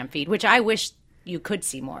Instagram feed, which I wish you could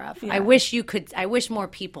see more of. Yeah. I wish more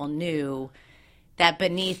people knew that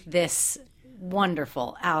beneath this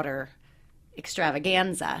wonderful outer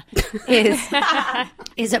extravaganza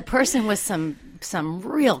is a person with some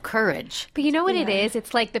real courage. But you know what it is?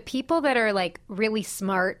 It's like the people that are like really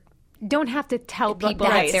smart don't have to tell people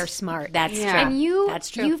that they're smart. That's true. And that's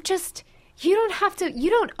true. You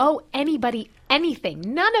don't owe anybody anything.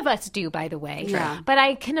 None of us do, by the way. Yeah. But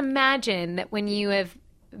I can imagine that when you have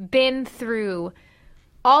been through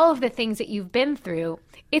all of the things that you've been through,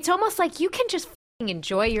 it's almost like you can just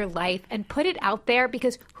enjoy your life and put it out there,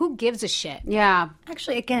 because who gives a shit? Yeah.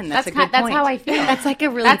 Actually, again, that's a good point. That's how I feel. That's like a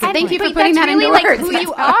really good point. Thank you for putting that into words. That's who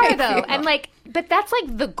you are, though. And like, but that's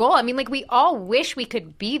like the goal. I mean, like, we all wish we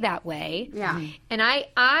could be that way. Yeah. And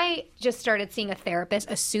I just started seeing a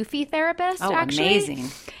therapist, a Sufi therapist, actually. Amazing.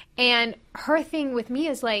 And her thing with me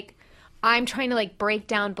is like, I'm trying to like break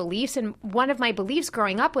down beliefs. And one of my beliefs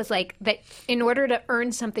growing up was like that in order to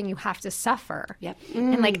earn something, you have to suffer. Yep.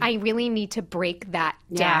 And like, I really need to break that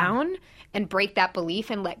down and break that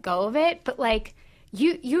belief and let go of it. But like,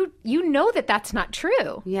 you know that that's not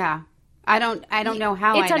true. Yeah. I don't know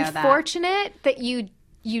how I know that. It's unfortunate that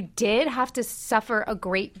you did have to suffer a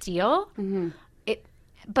great deal.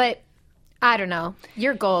 But I don't know.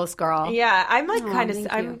 Your goals, girl. Yeah, I'm like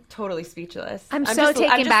I'm totally speechless. I'm so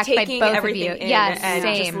taken back by both of you. Yeah,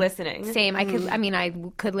 same. Just listening. Same. I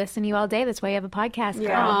could listen to you all day. That's why you have a podcast,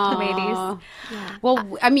 girl, ladies. Yeah.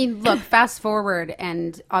 Well, I mean, look, fast forward,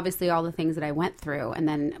 and obviously all the things that I went through, and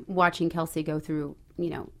then watching Kelsey go through,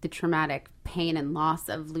 the traumatic pain and loss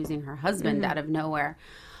of losing her husband out of nowhere.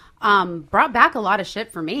 Brought back a lot of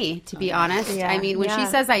shit for me, to be honest. Yeah. I mean, when she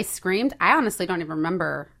says I screamed, I honestly don't even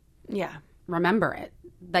remember it.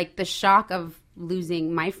 Like the shock of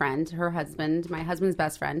losing my friend, her husband, my husband's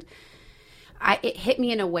best friend. It hit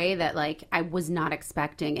me in a way that like I was not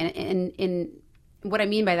expecting. And what I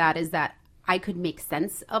mean by that is that I could make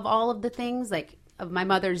sense of all of the things, like of my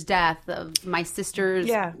mother's death, of my sister's,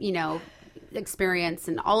 experience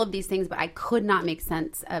and all of these things, but I could not make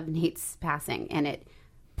sense of Nate's passing, and it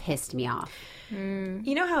pissed me off. You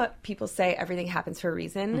know how people say everything happens for a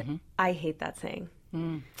reason? I hate that saying.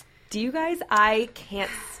 Do you guys? I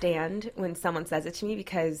can't stand when someone says it to me,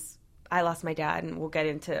 because I lost my dad, and we'll get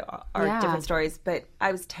into our different stories, but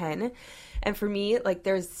I was 10, and for me, like,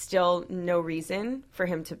 there's still no reason for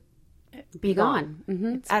him to be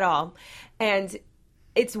gone at all. And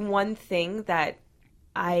it's one thing that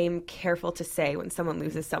I'm careful to say when someone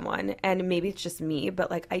loses someone, and maybe it's just me,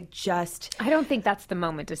 but like I don't think that's the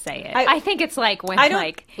moment to say it. I think it's like when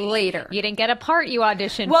like later you didn't get a part you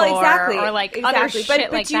auditioned for, or like other shit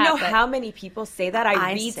but like do you know how many people say that?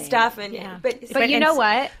 I read stuff but you know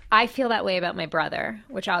what? I feel that way about my brother,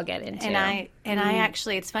 which I'll get into. And I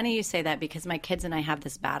actually, it's funny you say that, because my kids and I have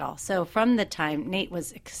this battle. So from the time Nate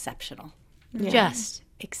was exceptional, just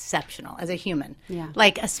exceptional as a human,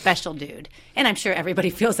 like a special dude. And I'm sure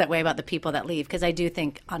everybody feels that way about the people that leave, because I do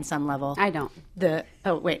think on some level I don't.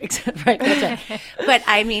 Right, that's right. But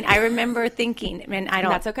I mean, I remember thinking, and I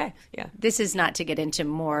don't. That's okay. Yeah. This is not to get into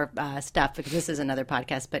more stuff, because this is another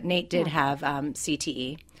podcast. But Nate did have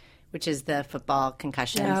CTE, which is the football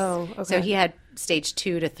concussions. Oh, okay. So he had stage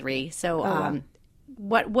 2 to 3. So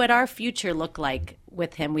what our future looked like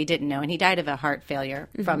with him, we didn't know. And he died of a heart failure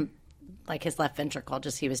from like his left ventricle,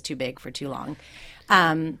 just he was too big for too long.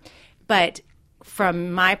 But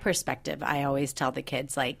from my perspective, I always tell the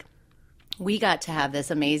kids, like, we got to have this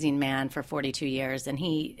amazing man for 42 years. And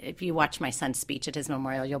if you watch my son's speech at his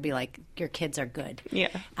memorial, you'll be like, your kids are good.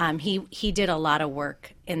 Yeah. He did a lot of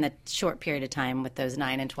work in the short period of time with those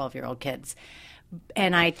 9 and 12-year-old kids.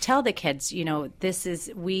 And I tell the kids,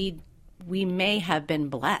 we may have been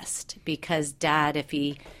blessed, because Dad,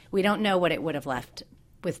 we don't know what it would have left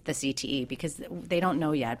with the CTE, because they don't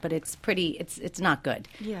know yet, but it's not good.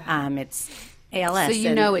 Yeah. It's ALS.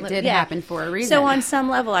 So it did happen for a reason. So on some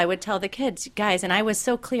level, I would tell the kids, guys, and I was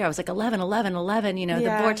so clear. I was like, 11, 11, 11,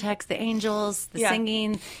 the vortex, the angels, the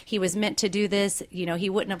singing. He was meant to do this. He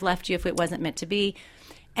wouldn't have left you if it wasn't meant to be.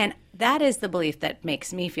 And that is the belief that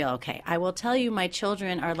makes me feel okay. I will tell you, my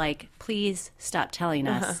children are like, please stop telling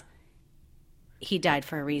us he died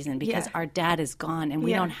for a reason, because our dad is gone and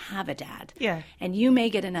we don't have a dad. Yeah. And you may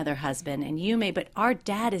get another husband but our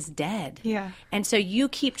dad is dead. Yeah. And so you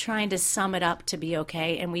keep trying to sum it up to be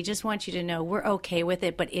okay. And we just want you to know we're okay with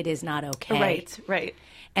it, but it is not okay. Right.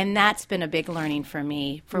 And that's been a big learning for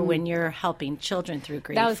me for when you're helping children through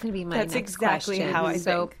grief. That was going to be my next exactly question. How I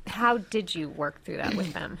think. How did you work through that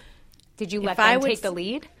with them? Did you let them take the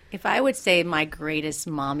lead? If I would say my greatest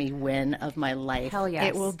mommy win of my life,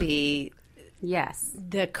 it will be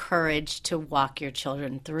the courage to walk your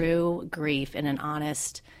children through grief in an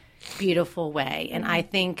honest, beautiful way. And I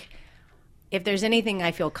think if there's anything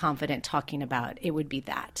I feel confident talking about, it would be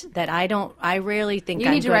that I rarely think you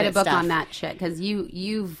I'm need to write a book stuff. on that shit, because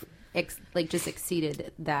you've just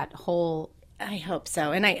exceeded that whole. I hope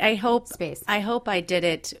so, and I hope space. I hope I did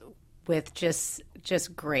it with just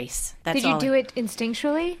grace. Did you do it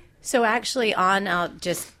instinctually? So actually, on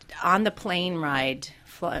the plane ride,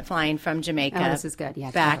 flying from Jamaica, this is good.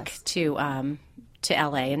 Yeah, back to to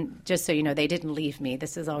LA. And just so you know, they didn't leave me.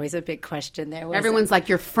 This is always a big question. Everyone's like,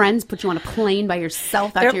 your friends put you on a plane by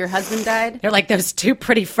yourself after your husband died? They're like, those two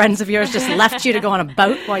pretty friends of yours just left you to go on a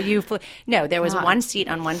boat while you flew. No, there was one seat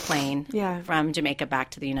on one plane from Jamaica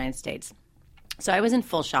back to the United States. So I was in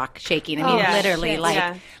full shock, shaking. I mean, literally,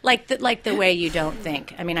 like the way you don't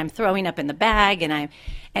think. I mean, I'm throwing up in the bag,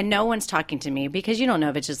 and no one's talking to me because you don't know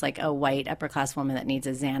if it's just like a white upper class woman that needs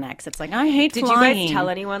a Xanax. It's like, I hate flying. Did you guys tell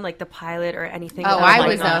anyone, like the pilot or anything? Oh, I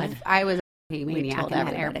was a maniac in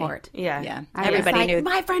that airport. Yeah. Everybody knew.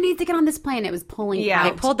 My friend needs to get on this plane. It was pulling out.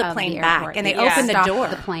 They pulled the plane back and they opened the door.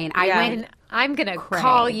 The plane. I went. I'm going to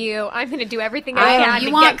call you. I'm going to do everything I can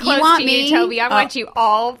to get close to you, Toby. I want you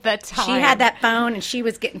all the time. She had that phone, and she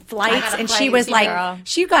was getting flights, and she was like,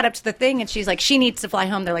 she got up to the thing, and she's like, she needs to fly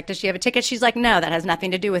home. They're like, does she have a ticket? She's like, no, that has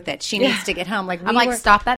nothing to do with it. She needs to get home. Like, I'm like,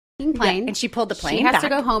 stop that plane. Yeah, and she pulled the plane She has back. to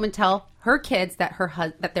go home and tell her kids that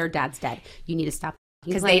that their dad's dead. You need to stop.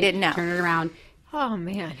 Because they didn't know. Turn it around. Oh,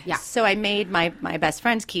 man. Yeah. So I made my best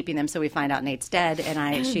friends keeping them, so we find out Nate's dead.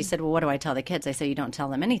 And she said, well, what do I tell the kids? I said, you don't tell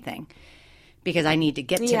them anything. Because I need to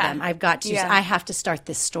get to them. I've got to. I have to start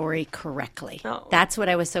this story correctly. Oh. That's what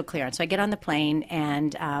I was so clear on. So I get on the plane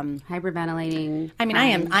and hyperventilating. I mean,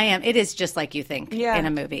 I am. It is just like you think in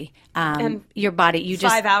a movie. And your body, you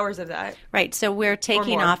 5 hours of that, right? So we're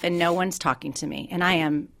taking off, and no one's talking to me, and I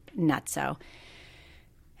am nutso.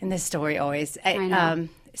 And this story always.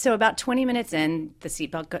 So about 20 minutes in, the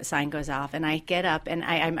seatbelt sign goes off, and I get up, and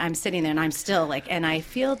I'm sitting there, and I'm still like, and I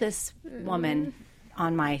feel this woman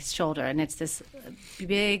on my shoulder, and it's this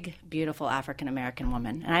big, beautiful African-American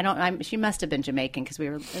woman. And she must have been Jamaican because we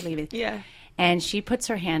were leaving. Yeah. And she puts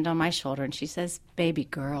her hand on my shoulder, and she says, baby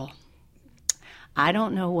girl, I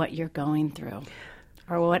don't know what you're going through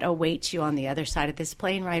or what awaits you on the other side of this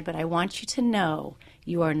plane ride, but I want you to know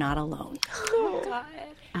you are not alone. Oh, God.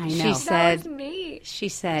 I know. That was me. She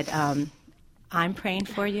said, I'm praying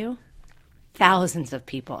for you. Thousands of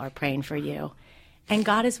people are praying for you. And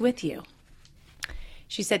God is with you.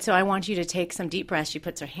 She said, so I want you to take some deep breaths. She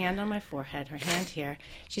puts her hand on my forehead, her hand here.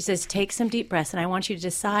 She says, take some deep breaths, and I want you to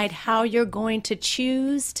decide how you're going to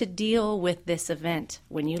choose to deal with this event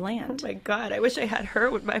when you land. Oh, my God. I wish I had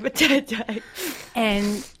her when my dad died.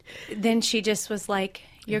 And then she just was like,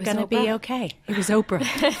 you're going to be okay. It was Oprah.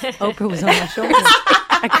 Oprah was on my shoulder.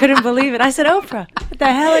 I couldn't believe it. I said, Oprah, what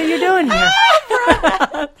the hell are you doing here?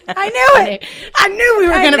 I knew it. I knew we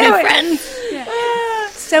were going to be friends. Yeah.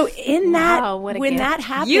 So in that, when that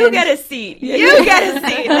happened, you get a seat. You get a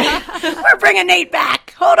seat. We're bringing Nate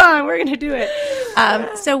back. Hold on, we're going to do it.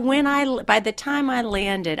 So by the time I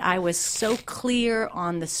landed, I was so clear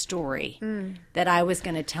on the story that I was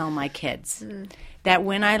going to tell my kids. That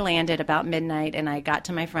when I landed about midnight and I got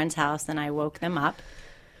to my friend's house and I woke them up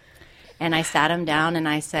and I sat them down and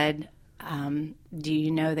I said, do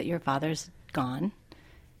you know that your father's gone?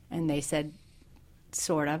 And they said,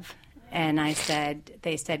 sort of. And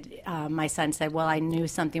they said, my son said, well, I knew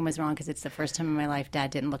something was wrong because it's the first time in my life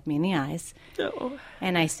Dad didn't look me in the eyes. Oh.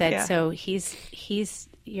 And I said, so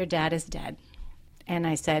your dad is dead. And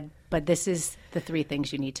I said, but this is the 3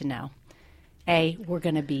 things you need to know. A, we're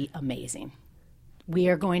going to be amazing. We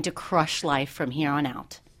are going to crush life from here on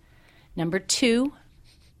out. Number 2,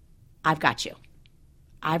 I've got you.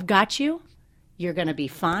 I've got you. You're going to be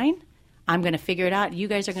fine. I'm going to figure it out. You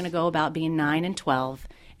guys are going to go about being 9 and 12.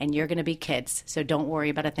 And you're going to be kids, so don't worry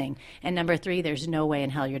about a thing. And number 3, there's no way in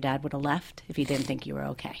hell your dad would have left if he didn't think you were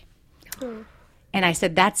okay. And I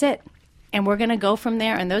said, that's it. And we're going to go from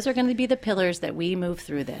there, and those are going to be the pillars that we move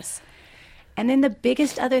through this. And then the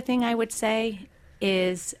biggest other thing I would say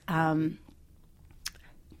is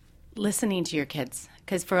listening to your kids.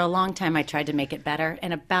 Because for a long time I tried to make it better,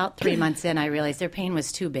 and about 3 months in I realized their pain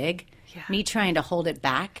was too big, me trying to hold it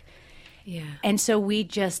back. Yeah. And so we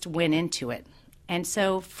just went into it. And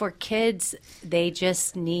so for kids, they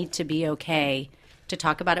just need to be okay to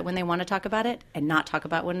talk about it when they want to talk about it and not talk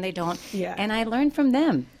about it when they don't. Yeah. And I learned from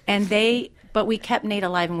them. But we kept Nate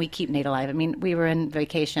alive and we keep Nate alive. I mean, we were in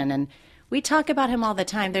vacation and we talk about him all the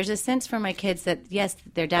time. There's a sense for my kids that, yes,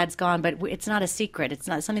 their dad's gone, but it's not a secret. It's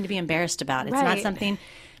not something to be embarrassed about. It's not something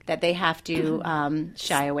that they have to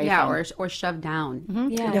shy away from. Or shove down. Mm-hmm.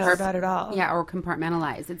 Yeah, no, not at all. Yeah, or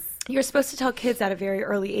compartmentalize. You're supposed to tell kids at a very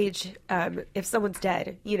early age if someone's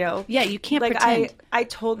dead, you know? Yeah, you can't like pretend. I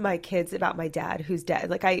told my kids about my dad who's dead.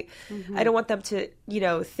 Like I don't want them to,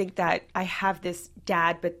 think that I have this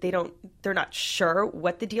dad, but they're not sure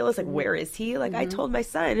what the deal is. Like, where is he? Like I told my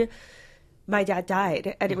son, my dad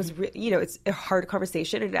died, and it was, it's a hard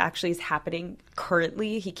conversation, and it actually is happening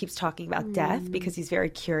currently. He keeps talking about death because he's very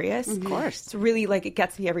curious. Of course. It's really, like, it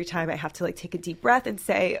gets me every time I have to, like, take a deep breath and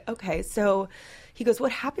say, okay, so, he goes,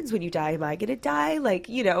 what happens when you die? Am I going to die? Like,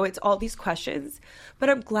 you know, it's all these questions. But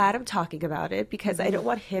I'm glad I'm talking about it because I don't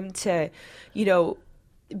want him to, you know,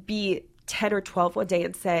 be 10 or 12 one day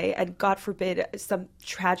and say, and God forbid some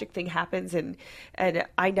tragic thing happens and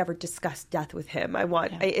I never discuss death with him. I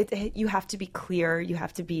want you have to be clear. You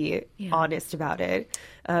have to be honest about it.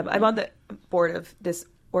 I'm on the board of this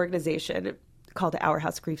organization called Our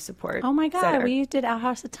House Grief Support. Oh my God, Center. we did Our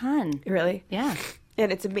House a ton. Really? Yeah.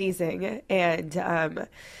 And it's amazing. And,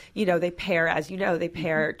 you know, they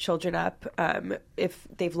pair children up if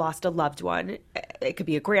they've lost a loved one. It could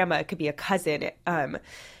be a grandma, it could be a cousin.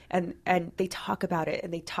 And they talk about it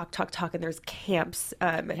and they talk. And there's camps.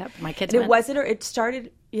 Yep, my kids went. It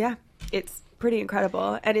started, it's pretty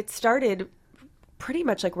incredible. And it started pretty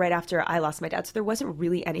much like right after I lost my dad. So there wasn't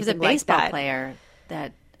really anything like that.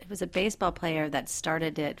 It was a baseball player that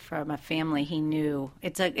started it from a family he knew.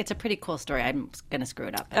 It's a pretty cool story. I'm going to screw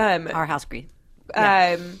it up. Our House Grief.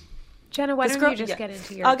 Yeah. Jenna, why don't you just get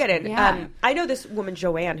into your... I'll get in. Yeah. I know this woman,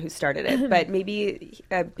 Joanne, who started it, but maybe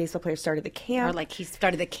a baseball player started the camp. Or like he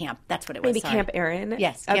started the camp. That's what it was. Maybe Sorry. Camp Aaron.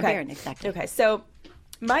 Yes, Camp Aaron, exactly. Okay, so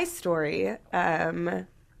my story,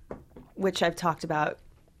 which I've talked about,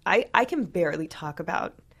 I can barely talk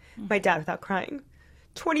about my dad without crying.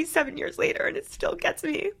 27 years later, and it still gets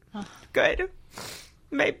me. Good.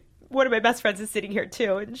 One of my best friends is sitting here,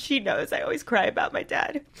 too, and she knows I always cry about my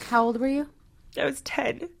dad. How old were you? I was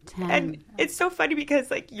 10. And it's so funny because,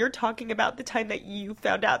 like, you're talking about the time that you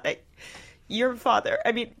found out that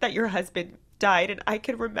that your husband died. And I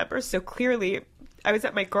can remember so clearly, I was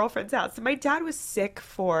at my girlfriend's house. And my dad was sick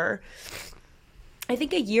for, I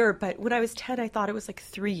think, a year. But when I was 10, I thought it was like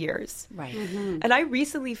 3 years. Right. Mm-hmm. And I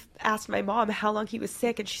recently asked my mom how long he was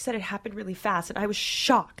sick. And she said it happened really fast. And I was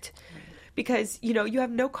shocked. Right. Because, you know, you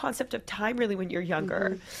have no concept of time really when you're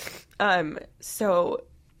younger. So...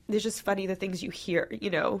 it's just funny the things you hear, you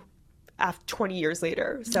know, after 20 years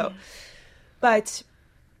later. So, but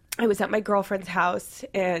I was at my girlfriend's house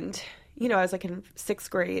and, you know, I was like in 6th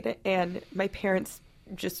grade and my parents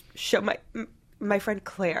just showed my friend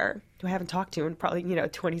Claire, who I haven't talked to in probably,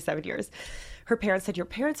 27 years. Her parents said, your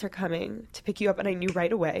parents are coming to pick you up. And I knew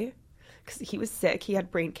right away because he was sick. He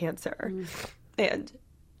had brain cancer. And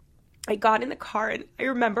I got in the car and I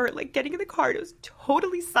remember like getting in the car and it was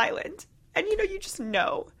totally silent. And, you just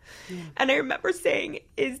know. Yeah. And I remember saying,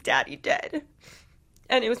 is Daddy dead?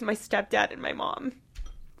 And it was my stepdad and my mom.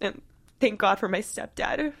 And thank God for my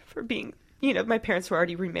stepdad for being, my parents were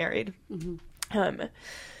already remarried. But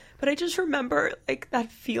I just remember, like,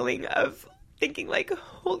 that feeling of thinking, like,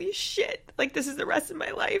 holy shit, like, this is the rest of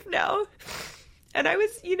my life now. And I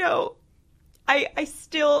was, I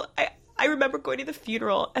remember going to the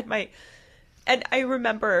funeral and I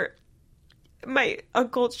remember my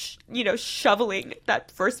uncle, shoveling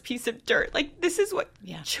that first piece of dirt. Like, this is what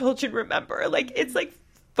children remember. Like, it's like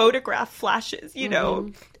photograph flashes, I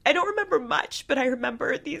don't remember much, but I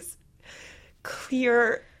remember these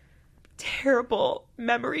clear, terrible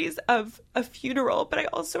memories of a funeral. But I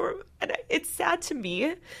also, it's sad to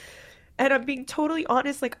me. And I'm being totally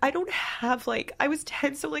honest, like, I don't have, like, I was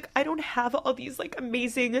 10, so, like, I don't have all these, like,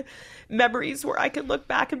 amazing memories where I can look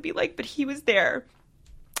back and be like, but he was there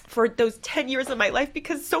for those 10 years of my life,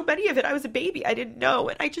 because so many of it, I was a baby. I didn't know.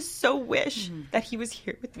 And I just so wish that he was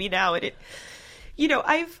here with me now. And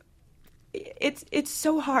it's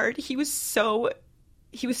so hard. He was so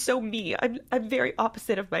me. I'm very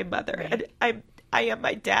opposite of my mother. Right. And I am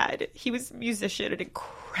my dad. He was a musician, an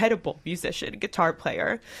incredible musician, guitar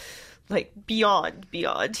player, like beyond.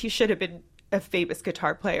 He should have been a famous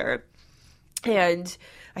guitar player. And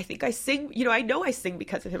I think I sing, I know I sing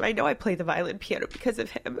because of him. I know I play the violin piano because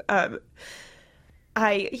of him.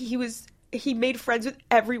 He made friends with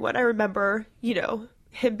everyone. I remember,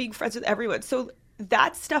 him being friends with everyone. So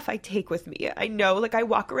that stuff I take with me. I know, like, I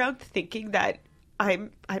walk around thinking that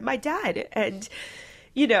I'm my dad. And,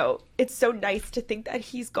 it's so nice to think that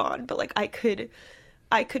he's gone, but like I could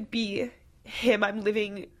be him. I'm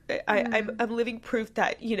living proof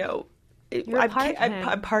that,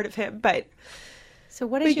 I'm part of him. But so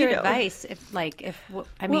what is your advice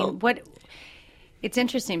it's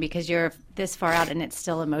interesting because you're this far out and it's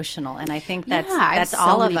still emotional, and I think that's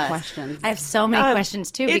all of us. Questions. I have so many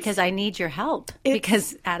questions too because I need your help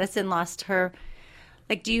because Addison lost her.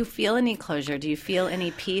 Like, do you feel any closure? Do you feel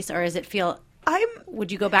any peace, or does it feel?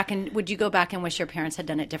 Would you go back and wish your parents had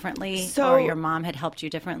done it differently, or your mom had helped you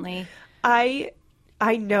differently? I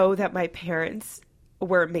know that my parents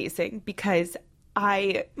were amazing because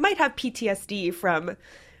I might have PTSD from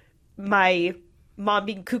my mom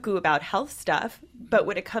being cuckoo about health stuff, but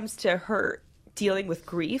when it comes to her dealing with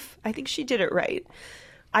grief, I think she did it right.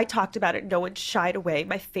 I talked about it. No one shied away.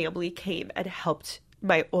 My family came and helped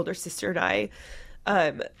my older sister and I.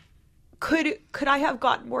 Could I have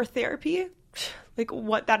gotten more therapy? Like,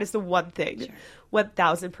 what? That is the one thing. Sure.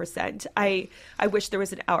 1,000%. I wish there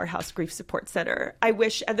was an Our House Grief Support Center. I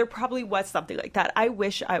wish, and there probably was something like that. I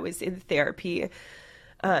wish I was in therapy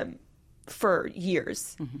for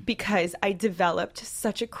years because I developed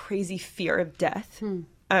such a crazy fear of death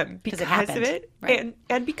because of it. Right.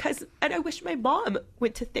 And I wish my mom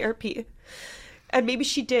went to therapy. And maybe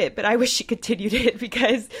she did, but I wish she continued it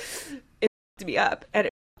because it fucked me up and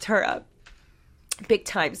it fucked her up big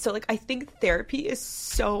time. So, like, I think therapy is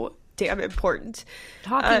so damn important.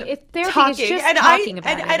 Therapy is just talking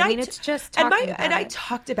about it. I mean, it's just talking about it. And I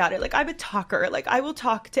talked about it. Like, I'm a talker. Like, I will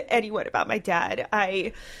talk to anyone about my dad.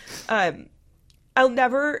 I'll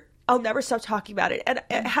never stop talking about it.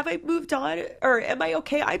 And have I moved on, or am I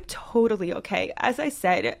okay? I'm totally okay. As I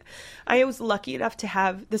said, I was lucky enough to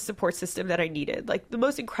have the support system that I needed. Like, the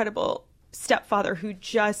most incredible stepfather who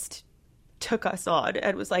just took us on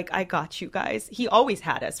and was like, I got you guys. He always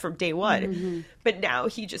had us from day one. But now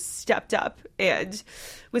he just stepped up and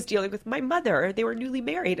was dealing with my mother. They were newly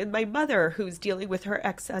married, and my mother, who's dealing with her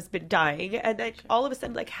ex-husband dying. And then all of a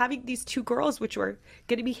sudden, like, having these two girls, which were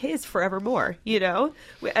going to be his forevermore, you know?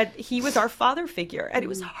 And he was our father figure. And it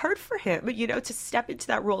was hard for him, you know, to step into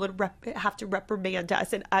that role and have to reprimand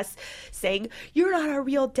us, and us saying, you're not our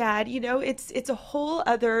real dad. You know, it's a whole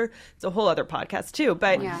other podcast too.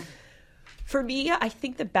 But for me, I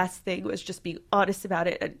think the best thing was just being honest about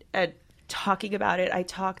it and talking about it.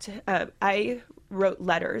 I wrote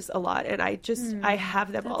letters a lot, and I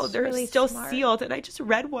have them all. They're really still sealed, and I just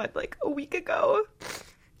read one like a week ago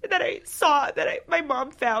that I saw that my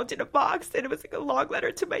mom found in a box, and it was like a long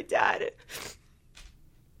letter to my dad.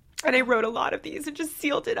 And I wrote a lot of these and just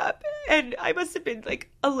sealed it up. And I must have been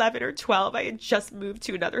like 11 or 12. I had just moved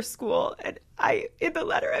to another school, and in the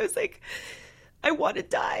letter, I was like, I want to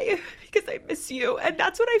die because I miss you. And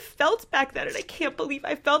that's what I felt back then. And I can't believe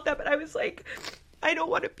I felt that. But I was like, I don't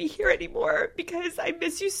want to be here anymore because I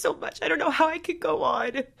miss you so much. I don't know how I could go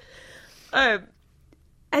on. And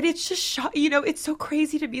it's just, you know, it's so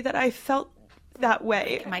crazy to me that I felt that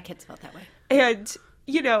way. My kids felt that way. And,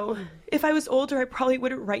 you know, if I was older, I probably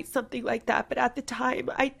wouldn't write something like that. But at the time,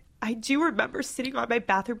 I do remember sitting on my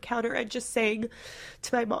bathroom counter and just saying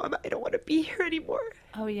to my mom, I don't want to be here anymore.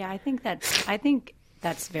 Oh yeah, I think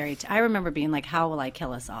that's very. I remember being like, "How will I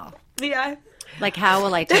kill us all?" Yeah. Like, how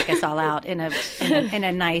will I take us all out in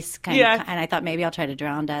a nice kind of? And I thought maybe I'll try to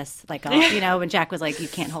drown us, like, you know. When Jack was like, "You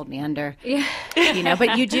can't hold me under," you know.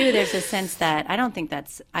 But you do. There's a sense that I think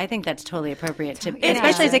that's totally appropriate to,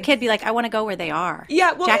 especially as a kid, be like, "I want to go where they are."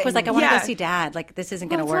 Yeah. Well, Jack was like, "I want to go see Dad." Like, this isn't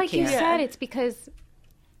going to work like here. You said, it's because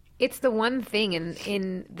it's the one thing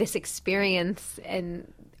in this experience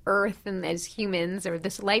and earth and as humans or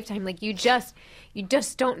this lifetime, like you just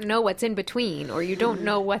don't know what's in between, or you don't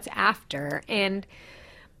know what's after. And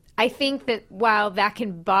I think that while that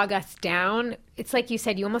can bog us down, it's like you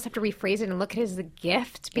said, you almost have to rephrase it and look at it as a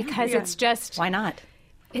gift, because it's just, why not?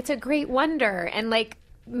 It's a great wonder. And like,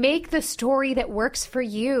 make the story that works for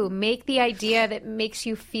you. Make the idea that makes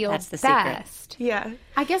you feel That's the best. secret. Yeah.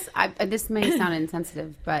 I guess this may sound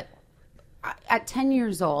insensitive, but at 10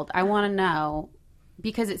 years old, I want to know,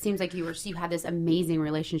 because it seems like you had this amazing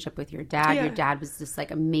relationship with your dad. Yeah. Your dad was this like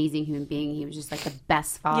amazing human being. He was just like the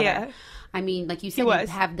best father. Yeah. I mean, like you said, you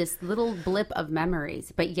have this little blip of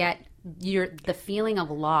memories, but yet the feeling of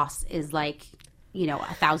loss is like, you know,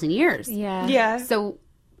 1,000 years. Yeah. Yeah. So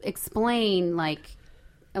explain like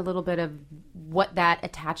a little bit of what that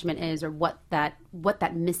attachment is, or what that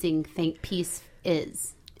missing piece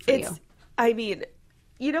is for you. I mean,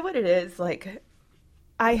 you know what it is? Like,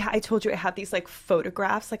 I told you I have these like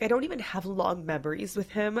photographs. Like, I don't even have long memories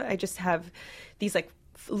with him. I just have these like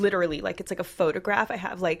literally, like, it's like a photograph.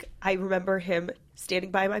 I remember him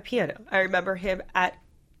standing by my piano. I remember him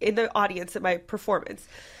in the audience at my performance.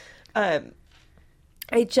 I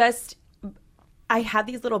have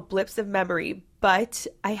these little blips of memory, but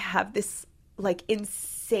I have this like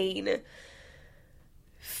insane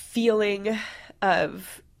feeling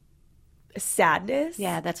of sadness.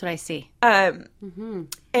 Yeah, that's what I see. And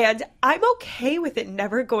I'm okay with it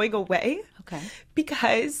never going away. Okay.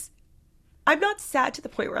 Because I'm not sad to the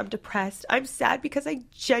point where I'm depressed. I'm sad because I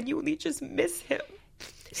genuinely just miss him.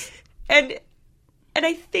 And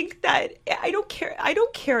I think that I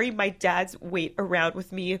don't carry my dad's weight around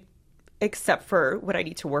with me, except for what I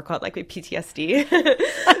need to work on, like my PTSD.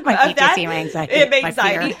 My PTSD, my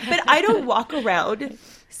anxiety. But I don't walk around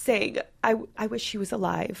saying, I wish he was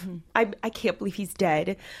alive. I can't believe he's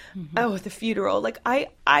dead. Oh, the funeral. Like I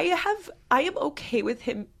am okay with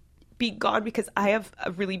him being gone because I have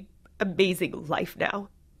a really amazing life now,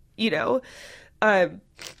 you know?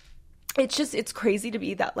 It's crazy to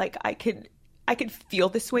me that like I can feel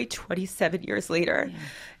this way 27 years later. Yeah.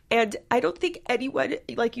 And I don't think anyone,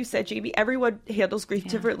 like you said, Jamie, everyone handles grief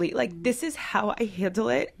differently. Like, this is how I handle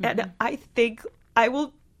it. And I think I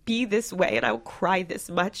will be this way and I will cry this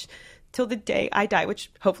much till the day I die,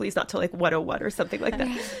 which hopefully is not till like 101 or something like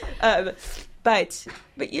that. But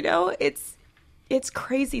you know, it's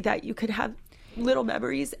crazy that you could have little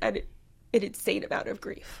memories and an insane amount of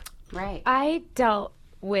grief. Right. I dealt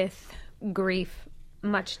with grief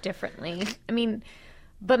much differently. I mean,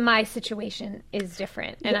 but my situation is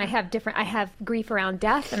different, and I have grief around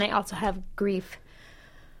death, and I also have grief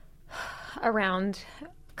around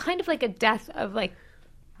kind of like a death of like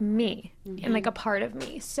me and like a part of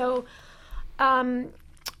me. So when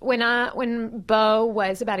Beau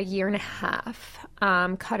was about 1.5 years,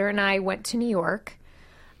 Cutter and I went to New York.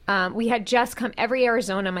 We had just come, every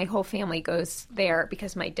Arizona, my whole family goes there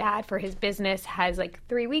because my dad, for his business, has like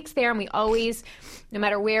 3 weeks there. And we always, no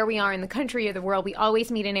matter where we are in the country or the world, we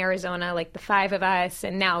always meet in Arizona, like the 5 of us.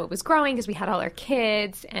 And now it was growing because we had all our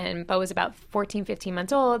kids and Beau was about 14, 15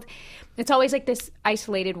 months old. It's always like this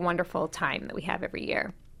isolated, wonderful time that we have every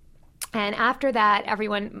year. And after that,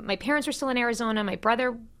 my parents were still in Arizona. My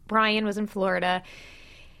brother, Brian, was in Florida.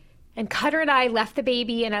 And Cutter and I left the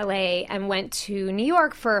baby in LA and went to New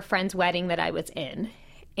York for a friend's wedding that I was in.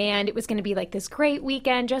 And it was going to be like this great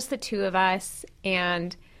weekend, just the 2 of us.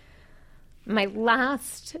 And my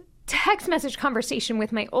last text message conversation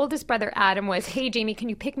with my oldest brother, Adam, was, "Hey, Jamie, can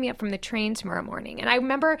you pick me up from the train tomorrow morning?" And I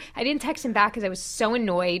remember I didn't text him back because I was so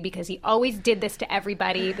annoyed because he always did this to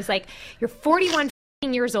everybody. It was like, you're 41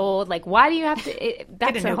 years old. Like, why do you have to?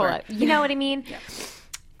 That's the whole, you know what I mean? Yeah.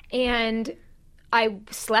 And I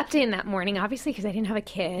slept in that morning, obviously, because I didn't have a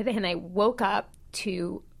kid, and I woke up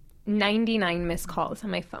to 99 missed calls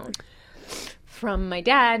on my phone from my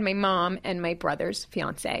dad, my mom, and my brother's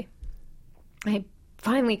fiance. I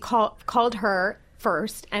finally called her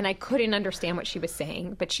first, and I couldn't understand what she was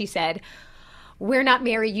saying, but she said, "We're not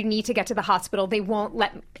married. You need to get to the hospital. They won't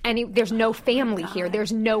let there's no family here.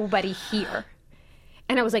 There's nobody here."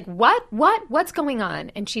 And I was like, what's going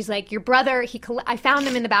on? And she's like, "Your brother, I found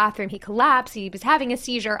him in the bathroom. He collapsed. He was having a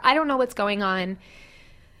seizure. I don't know what's going on."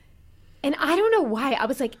 And I don't know why. I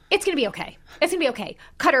was like, it's going to be okay. It's going to be okay.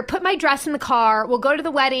 Cutter, put my dress in the car. We'll go to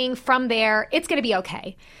the wedding from there. It's going to be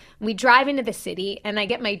okay. And we drive into the city, and I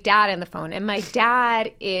get my dad on the phone. And my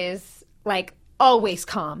dad is like always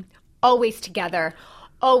calm, always together,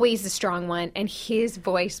 always the strong one. And his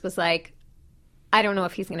voice was like, "I don't know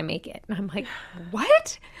if he's going to make it." And I'm like,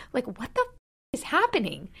 what? Like, what the is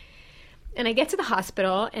happening? And I get to the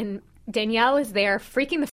hospital, and Danielle is there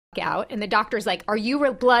freaking the out. And the doctor's like, "Are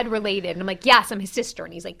you blood related?" And I'm like, "Yes, I'm his sister."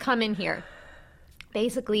 And he's like, "Come in here."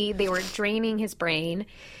 Basically, they were draining his brain.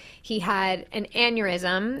 He had an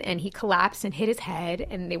aneurysm, and he collapsed and hit his head,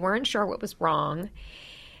 and they weren't sure what was wrong.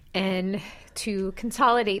 And to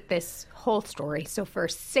consolidate this whole story, so for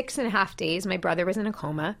 6.5 days, my brother was in a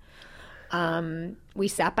coma. We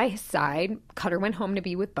sat by his side. Cutter went home to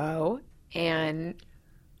be with Beau, and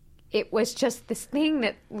it was just this thing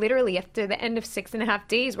that literally after the end of 6.5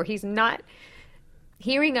 days where he's not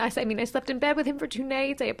hearing us. I mean, I slept in bed with him for 2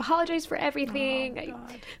 nights. I apologized for everything.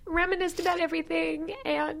 I reminisced about everything.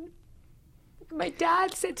 And my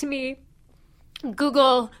dad said to me,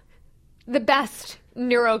 "Google the best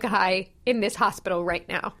neuro guy in this hospital right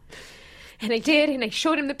now." And I did, and I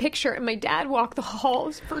showed him the picture, and my dad walked the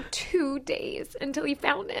halls for 2 days until he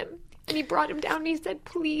found him. And he brought him down, and he said,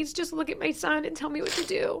 "Please just look at my son and tell me what to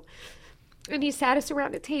do." And he sat us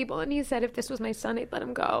around a table, and he said, if this was my son, I'd let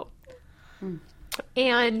him go.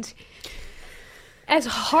 And as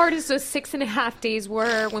hard as those 6.5 days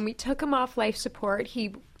were, when we took him off life support,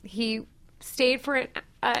 he stayed for an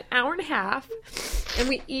hour and a half, and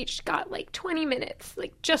we each got like 20 minutes,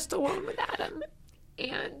 like just alone with Adam.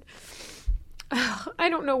 And I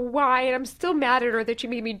don't know why, and I'm still mad at her that she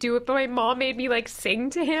made me do it, but my mom made me like sing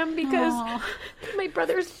to him because my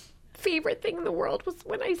brother's favorite thing in the world was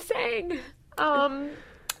when I sang.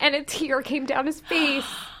 And a tear came down his face.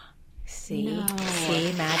 See,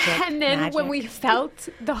 magic. And then when we felt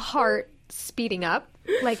the heart speeding up,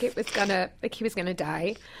 like he was gonna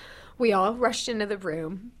die, we all rushed into the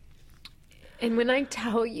room. And when I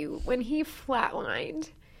tell you, when he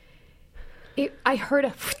flatlined, I heard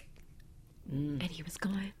a and he was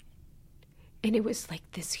gone. And it was like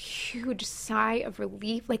this huge sigh of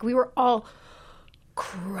relief. Like we were all,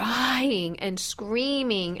 crying and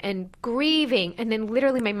screaming and grieving. And then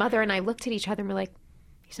literally my mother and I looked at each other and we're like,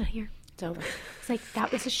 he's not here. It's over. It's like,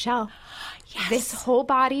 that was a shell. Yes. This whole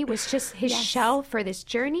body was just his shell for this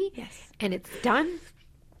journey. Yes. And it's done.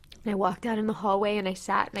 And I walked out in the hallway and I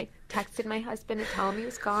sat and I texted my husband to tell him he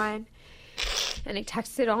was gone. And I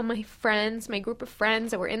texted all my friends, my group of friends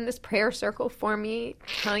that were in this prayer circle for me,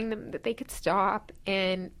 telling them that they could stop.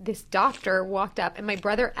 And this doctor walked up, and my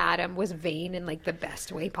brother Adam was vain in like the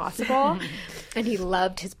best way possible. And he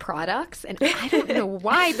loved his products. And I don't know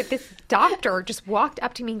why, but this doctor just walked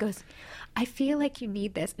up to me and goes, I feel like you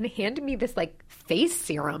need this. And handed me this like face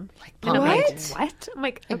serum. Like, and I'm like, what? I'm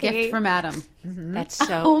like, a gift from Adam. Mm-hmm. That's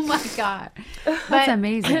so. Oh my God. That's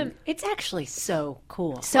amazing. It's actually so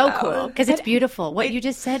cool. So cool. Because it's beautiful. What you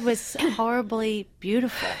just said was horribly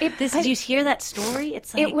beautiful. Do you hear that story?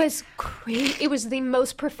 It's like. It was crazy. It was the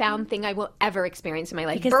most profound thing I will ever experience in my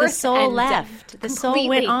life. Because Birth the soul left. The soul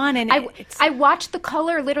went on. And I watched the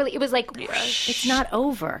color literally. It was like. It's not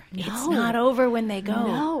over. No. It's not over when they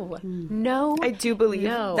go. No. I do believe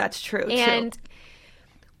that's true, too. And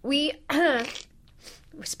we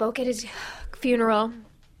spoke at his funeral,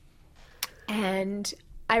 and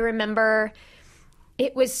I remember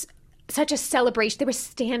it was such a celebration. There was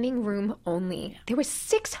standing room only. There were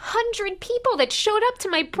 600 people that showed up to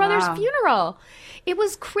my brother's funeral. It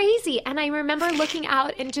was crazy. And I remember looking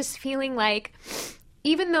out and just feeling like,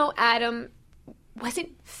 even though Adam wasn't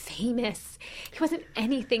famous, he wasn't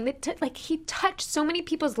anything, that he touched so many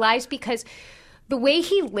people's lives because the way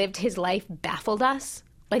he lived his life baffled us.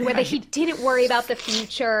 Like, whether he didn't worry about the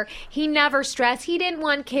future, he never stressed, he didn't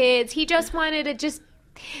want kids, he just wanted to just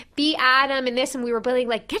be Adam and this, and we were building,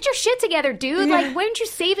 like, get your shit together, dude. Yeah. Like, why aren't you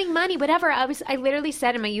saving money? Whatever. I literally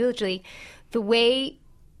said in my eulogy,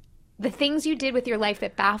 the things you did with your life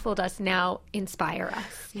that baffled us now inspire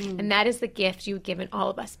us. And that is the gift you've given all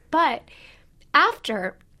of us. But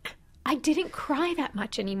after, I didn't cry that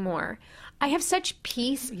much anymore. I have such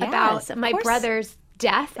peace about my brother's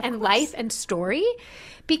death and life and story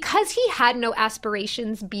because he had no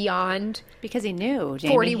aspirations beyond. Because he knew,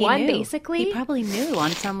 Jamie, 41, basically. He probably knew on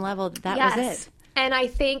some level that was it. And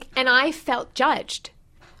I felt judged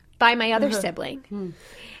by my other sibling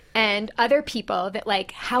and other people that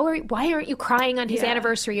like, why aren't you crying on his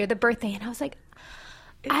anniversary or the birthday? And I was like,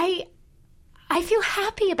 I feel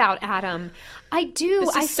happy about Adam. I do.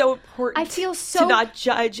 This is so important. I feel so to not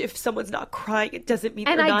judge if someone's not crying. It doesn't mean.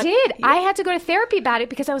 And they're not. did. I had to go to therapy about it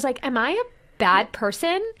because I was like, am I a bad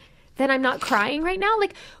person that I'm not crying right now?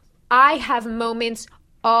 Like, I have moments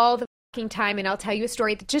all the fucking time, and I'll tell you a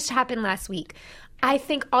story that just happened last week. I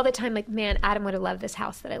think all the time, like, man, Adam would have loved this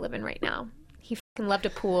house that I live in right now. He fucking loved a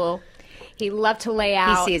pool. He loved to lay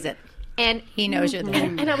out. He sees it, and he knows you're there.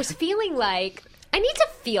 And I was feeling like I need to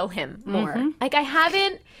feel him more. Like,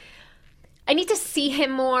 I need to see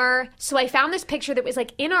him more. So I found this picture that was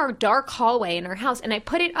like in our dark hallway in our house, and I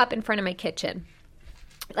put it up in front of my kitchen.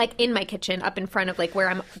 Like in my kitchen, up in front of like where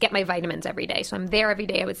I get my vitamins every day. So I'm there every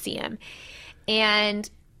day. I would see him. And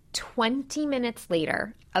 20 minutes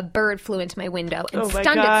later, a bird flew into my window and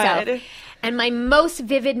stunned itself. And my most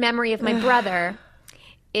vivid memory of my brother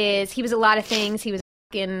is he was a lot of things. He was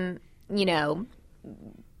fucking,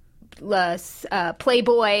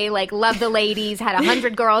 playboy, like loved the ladies, had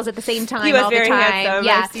 100 girls at the same time. He was all very the time. handsome.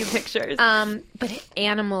 Yeah. I've seen pictures. But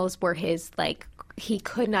animals were his, like, he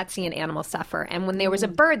could not see an animal suffer. And when there was a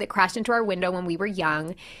bird that crashed into our window when we were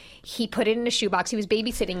young, he put it in a shoebox. He was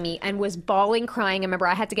babysitting me and was bawling, crying. I remember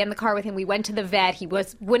I had to get in the car with him. We went to the vet. He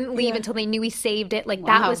wouldn't leave until they knew he saved it. Like,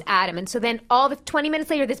 that was Adam. And so then 20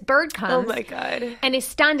 minutes later, this bird comes. Oh, my God. And is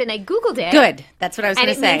stunned. And I Googled it. Good. That's what I was going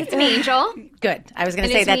to say. And it means it's an angel. Good. I was going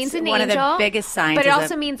to say that's one of the biggest signs. But it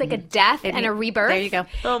also means like a death and a rebirth. There you go.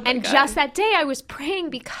 Oh, my God. Just that day, I was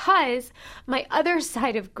praying because my other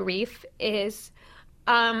side of grief is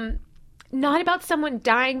not about someone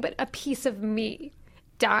dying, but a piece of me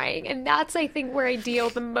dying. And that's, I think, where I deal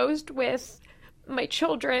the most with my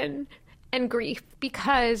children and grief,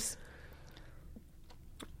 because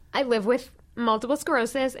I live with multiple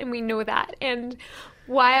sclerosis and we know that. And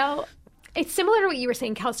while it's similar to what you were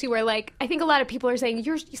saying, Kelsey, where like, I think a lot of people are saying,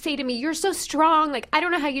 you say to me, you're so strong. Like, I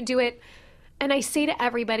don't know how you do it. And I say to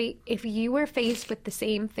everybody, if you were faced with the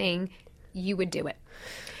same thing, you would do it.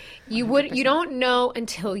 You 100%. You don't know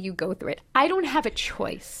until you go through it. I don't have a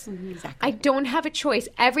choice. Exactly. I don't have a choice.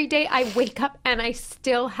 Every day I wake up and I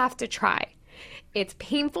still have to try. It's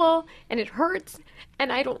painful and it hurts, and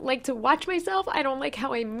I don't like to watch myself. I don't like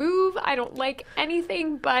how I move. I don't like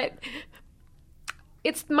anything, but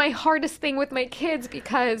it's my hardest thing with my kids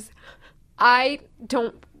because I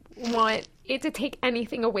don't want it to take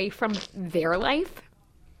anything away from their life.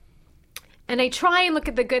 And I try and look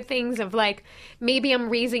at the good things of like, maybe I'm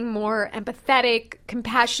raising more empathetic,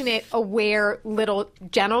 compassionate, aware little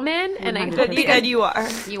gentlemen. And you are.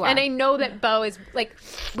 And I know that Bo is like,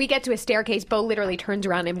 we get to a staircase, Bo literally turns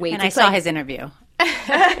around and waits. And I saw his interview.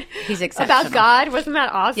 He's exceptional. About God. Wasn't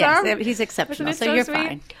that awesome? Yes, he's exceptional. So you're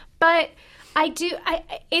fine. But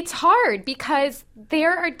it's hard because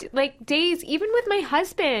there are like days, even with my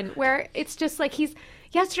husband, where it's just like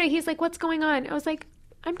yesterday he's like, what's going on? I was like,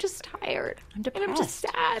 I'm just tired. I'm depressed. And I'm just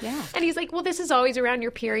sad. Yeah. And he's like, well, this is always around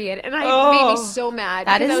your period. And I made me so mad.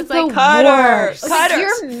 That is I was the like, worst. Like,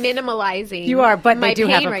 you're minimalizing. You are, but my they do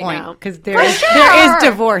have pain a right point because there is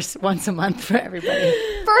divorce once a month for everybody.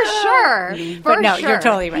 For sure. But no, you're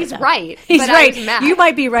totally right. He's right. He's but right. I was mad. You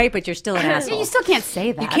might be right, but you're still an asshole. You still can't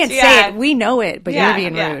say that. You can't say it. We know it, but you're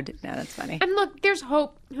being rude. No, that's funny. And look, there's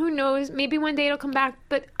hope. Who knows? Maybe one day it'll come back.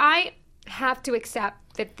 But I have to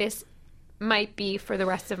accept that this might be for the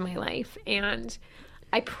rest of my life. And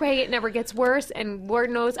I pray it never gets worse. And Lord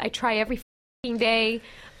knows I try every fucking day.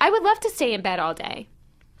 I would love to stay in bed all day.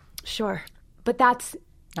 Sure. But that's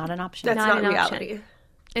not an option. That's not reality. Option.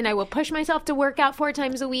 And I will push myself to work out 4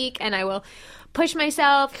 times a week. And I will push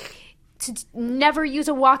myself to never use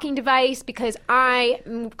a walking device because I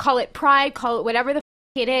call it pride, call it whatever the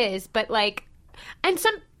it is. But like, and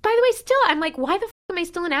by the way, still, I'm like, why the am I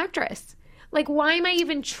still an actress? Like, why am I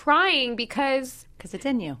even trying? Because it's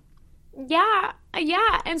in you. Yeah.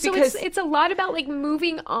 And so it's a lot about like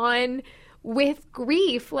moving on with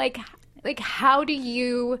grief. Like how do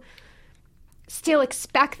you still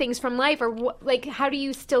expect things from life, or like how do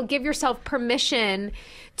you still give yourself permission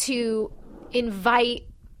to invite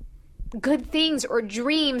good things or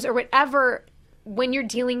dreams or whatever when you're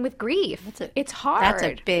dealing with grief? It's hard. That's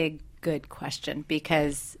a big, good question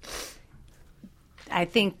because I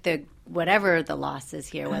think whatever the loss is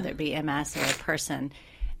here, whether it be MS or a person,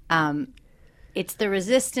 it's the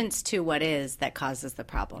resistance to what is that causes the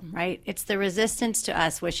problem, right? It's the resistance to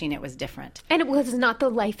us wishing it was different. And it was not the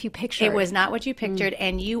life you pictured. It was not what you pictured,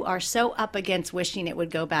 and you are so up against wishing it would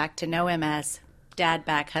go back to no MS, dad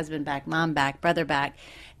back, husband back, mom back, brother back,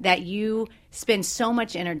 that you spend so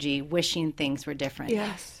much energy wishing things were different.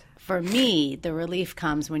 Yes. For me, the relief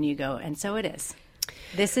comes when you go, and so it is.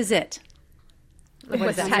 This is it.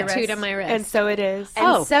 What's tattooed on my wrist. And so it is.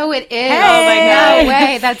 And so it is. Hey. Oh my God. No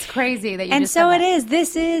way. That's crazy that you and just so said it that.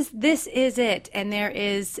 is. This is it. And there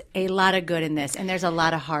is a lot of good in this. And there's a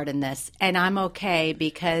lot of heart in this. And I'm okay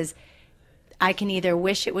because I can either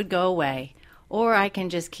wish it would go away or I can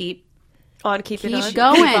just keep going. Keep on.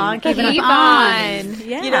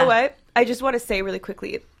 Yeah. You know what? I just want to say really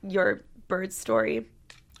quickly your bird story.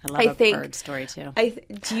 I love a bird story too.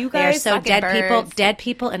 Do you guys? They are so dead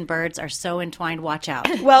people and birds are so entwined. Watch out.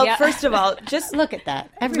 Well, first of all, just look at that.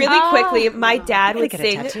 Really quickly, my dad would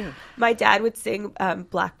sing. My dad would sing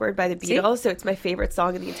 "Blackbird" by the Beatles, so it's my favorite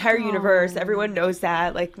song in the entire universe. Everyone knows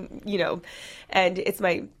that, and it's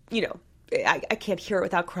my, I can't hear it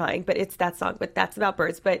without crying. But it's that song. But that's about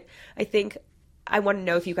birds. But I think I want to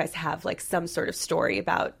know if you guys have like some sort of story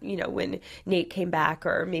about, when Nate came back,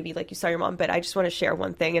 or maybe like you saw your mom. But I just want to share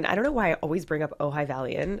one thing. And I don't know why I always bring up Ojai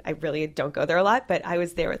Valley Inn. I really don't go there a lot, but I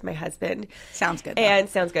was there with my husband. Sounds good.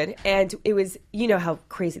 Sounds good. And it was, how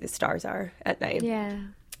crazy the stars are at night. Yeah.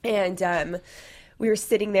 And we were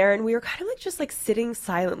sitting there and we were kind of like just like sitting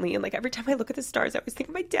silently. And like every time I look at the stars, I always think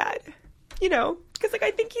of my dad, because like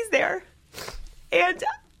I think he's there. And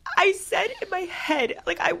I said in my head,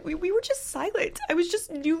 we were just silent. I was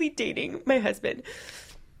just newly dating my husband.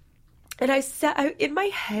 And I said, in my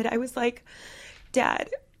head, I was like, Dad,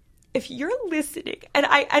 if you're listening, and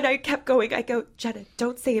I kept going, I go, Jenna,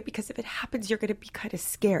 don't say it, because if it happens, you're going to be kind of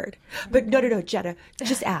scared. But no, Jenna,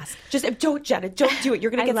 just ask. Don't do it.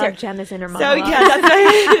 You're going to get scared. I love Jenna's inner monologue. So yeah, that's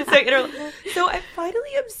my So I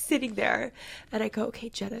finally am sitting there, and I go, okay,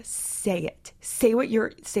 Jenna, say it. Say what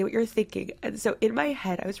you're thinking. And so in my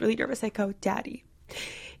head, I was really nervous. I go, Daddy,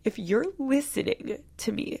 if you're listening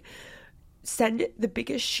to me, send the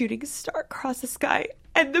biggest shooting star across the sky.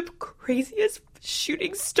 And the craziest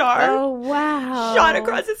shooting star shot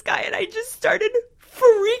across the sky. And I just started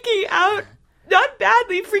freaking out. Not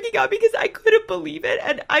badly freaking out, because I couldn't believe it.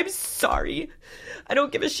 And I'm sorry. I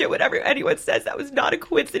don't give a shit whatever anyone says. That was not a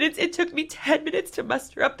coincidence. It took me 10 minutes to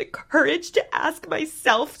muster up the courage to ask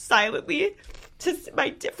myself silently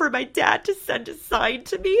for my dad to send a sign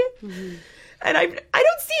to me. Mm-hmm. And I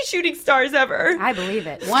don't see shooting stars ever. I believe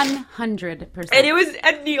it. 100%.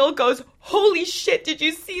 And Neil goes, holy shit, did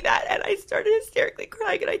you see that? And I started hysterically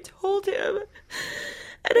crying, and I told him.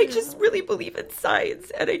 And I just really believe in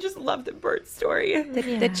signs, and I just love the bird story.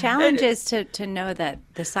 The challenge is to know that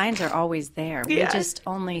the signs are always there. We just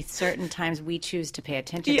only certain times we choose to pay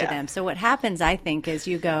attention to them. So what happens, I think, is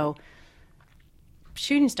you go,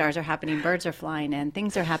 shooting stars are happening, birds are flying in,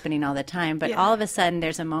 things are happening all the time, but all of a sudden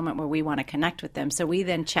there's a moment where we want to connect with them. So we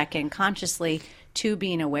then check in consciously to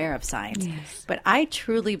being aware of signs. Yes. But I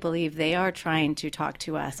truly believe they are trying to talk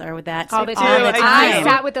to us, or that's all the time. I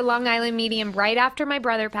sat with the Long Island medium right after my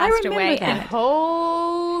brother passed away, and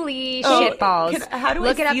holy shitballs. How do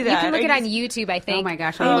look I it up? see that? You can look it on YouTube, I think. Oh my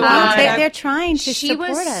gosh. They're trying to support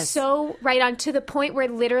us. She was so right on, to the point where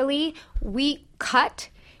literally we cut.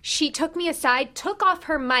 She took me aside, took off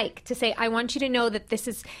her mic to say, I want you to know that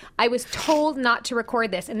I was told not to record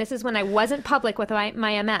this. And this is when I wasn't public with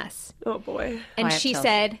my MS. Oh, boy. And she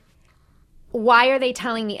said, why are they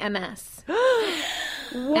telling me MS?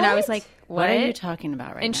 And I was like, what are you talking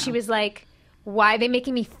about right now? And she was like, why are they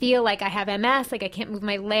making me feel like I have MS, like I can't move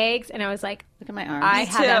my legs? And I was like, look at my arms. I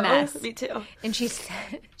have MS. Me too. And she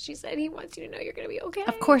said, he wants you to know you're going to be okay.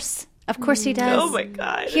 Of course he does. Oh, my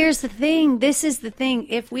God. Here's the thing. This is the thing.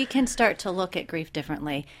 If we can start to look at grief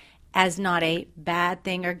differently as not a bad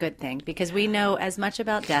thing or good thing, because we know as much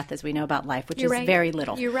about death as we know about life, which is very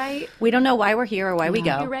little. You're right. We don't know why we're here or why we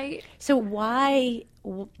go. You're right. So what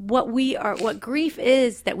grief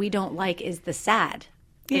is that we don't like is the sad.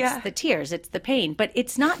 It's the tears. It's the pain. But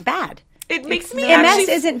it's not bad. It makes me MS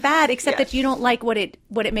isn't bad, except that you don't like what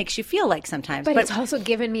it makes you feel like sometimes. But it's also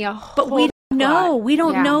given me a whole. But we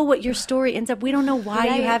don't know what your story ends up. We don't know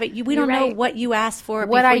why you have it. We don't know what you asked for.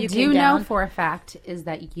 What before I you do came know down. for a fact is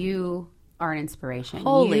that you are an inspiration.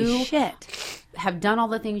 Holy shit! Have done all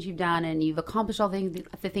the things you've done, and you've accomplished all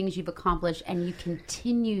the things you've accomplished, and you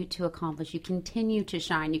continue to accomplish. You continue to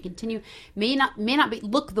shine. You continue may not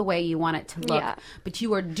look the way you want it to look, but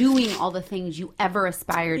you are doing all the things you ever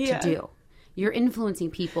aspired to do. You're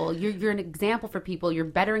influencing people. You're an example for people. You're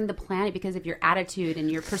bettering the planet because of your attitude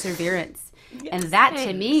and your perseverance. Yes, and that,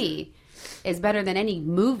 to me, is better than any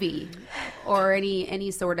movie or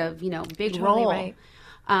any sort of, big role. Right.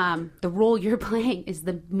 The role you're playing is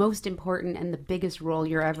the most important and the biggest role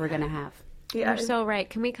you're ever going to have. Yeah. You're so right.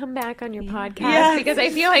 Can we come back on your podcast? Yes. Because I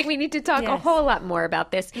feel like we need to talk a whole lot more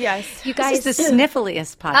about this. Yes. You guys. This is the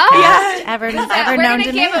sniffliest podcast ever known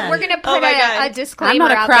to man. We're going to put a disclaimer I'm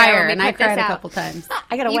not a out crier, there and I cried a couple times.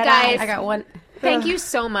 I got a wet eye. I got one. Thank you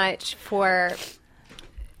so much for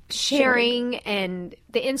sharing and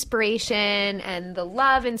the inspiration and the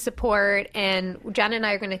love and support. And Jen and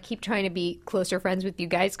I are going to keep trying to be closer friends with you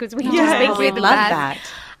guys because we just think you're the best.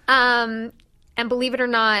 That. And believe it or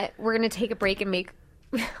not, we're going to take a break and make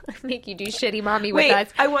you do shitty mommy with us.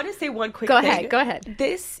 I want to say one quick thing. Go ahead.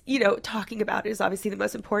 This, talking about it is obviously the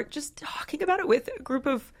most important. Just talking about it with a group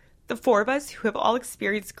of the four of us who have all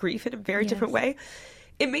experienced grief in a very different way.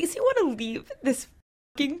 It makes you want to leave this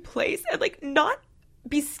fucking place and not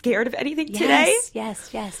be scared of anything today. Yes.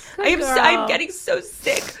 I'm getting so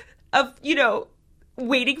sick of,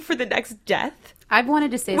 waiting for the next death. I've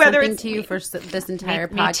wanted to say something to you for this entire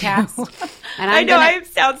podcast. And I know I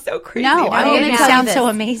sound so crazy. No, I'm going to sound so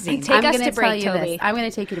amazing. Take us to break, Toby. I'm going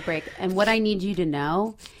to take you to break. And what I need you to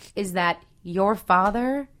know is that your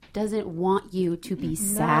father doesn't want you to be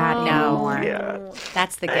sad anymore. Yeah.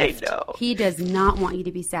 That's the gift. I know. He does not want you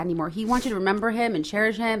to be sad anymore. He wants you to remember him and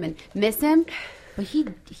cherish him and miss him. But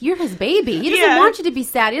you're his baby. He doesn't want you to be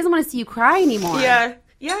sad. He doesn't want to see you cry anymore. Yeah.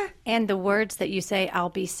 And the words that you say, I'll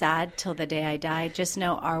be sad till the day I die, just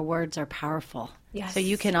know our words are powerful. Yes. So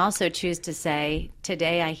you can also choose to say,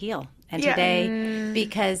 today I heal. And today,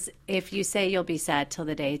 because if you say you'll be sad till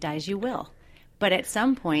the day dies, you will. But at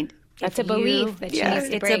some point, that's a belief that she needs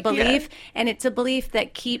to break. It's a belief, and it's a belief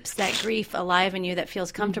that keeps that grief alive in you that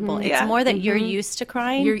feels comfortable. It's more that you're used to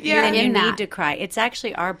crying and you need to cry. It's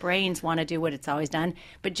actually our brains want to do what it's always done,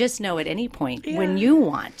 but just know at any point when you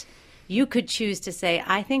want, you could choose to say,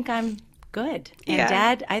 I think I'm good. And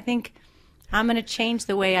Dad, I think I'm going to change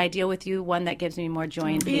the way I deal with you, one that gives me more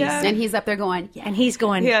joy and peace. And he's up there going, and he's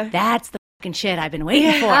going, that's the fucking shit I've been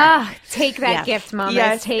waiting for. Take that gift, Mama.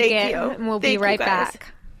 Yes, take it. you. And we'll be right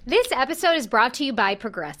back. This episode is brought to you by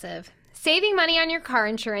Progressive. Saving money on your car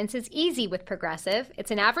insurance is easy with Progressive.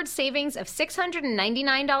 It's an average savings of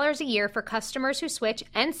 $699 a year for customers who switch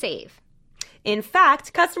and save. In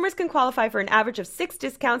fact, customers can qualify for an average of 6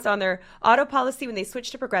 discounts on their auto policy when they switch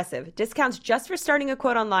to Progressive. Discounts just for starting a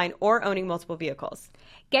quote online or owning multiple vehicles.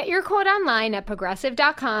 Get your quote online at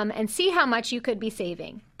Progressive.com and see how much you could be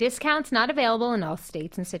saving. Discounts not available in all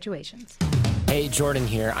states and situations. Hey, Jordan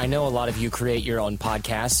here. I know a lot of you create your own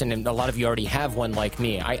podcasts, and a lot of you already have one like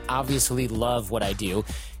me. I obviously love what I do.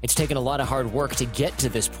 It's taken a lot of hard work to get to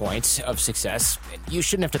this point of success. You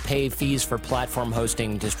shouldn't have to pay fees for platform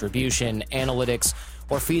hosting, distribution, analytics,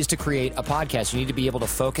 or fees to create a podcast. You need to be able to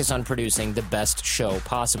focus on producing the best show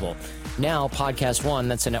possible. Now, Podcast One,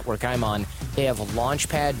 that's the network I'm on, they have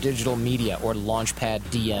Launchpad Digital Media, or Launchpad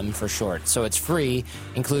DM for short. So it's free,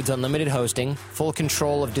 includes unlimited hosting, full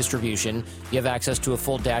control of distribution. You have access to a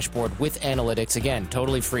full dashboard with analytics. Again,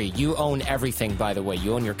 totally free. You own everything, by the way.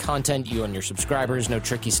 You own your content, you own your subscribers, no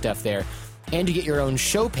tricky stuff there. And you get your own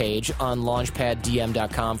show page on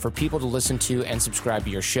launchpaddm.com for people to listen to and subscribe to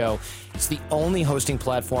your show. It's the only hosting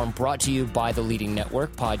platform brought to you by the leading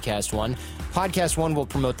network, Podcast One. Podcast One will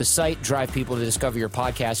promote the site, drive people to discover your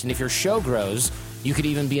podcast, and if your show grows, you could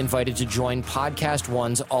even be invited to join Podcast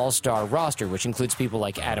One's all-star roster, which includes people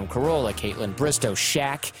like Adam Carolla, Caitlin Bristow,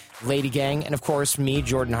 Shaq, Lady Gang, and of course, me,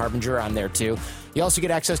 Jordan Harbinger. I'm there too. You also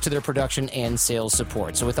get access to their production and sales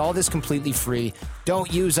support. So with all this completely free,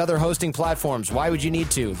 don't use other hosting platforms. Why would you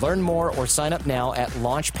need to? Learn more or sign up now at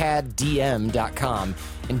launchpaddm.com.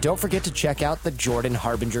 And don't forget to check out The Jordan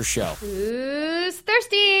Harbinger Show. Who's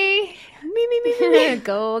thirsty? Me.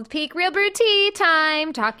 Gold Peak Real Brew Tea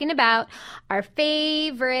time. Talking about our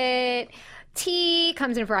favorite tea.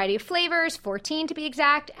 Comes in a variety of flavors, 14 to be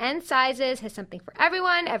exact, and sizes. Has something for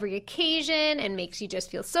everyone, every occasion, and makes you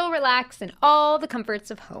just feel so relaxed in all the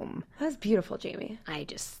comforts of home. That's beautiful, Jamie. I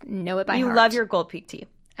just know it by heart. You love your Gold Peak tea.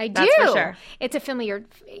 I do. That's for sure. It's a familiar,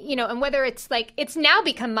 and whether it's like, it's now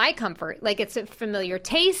become my comfort. Like, it's a familiar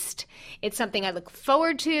taste. It's something I look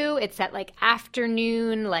forward to. It's that, like,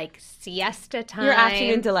 afternoon, like, siesta time. Your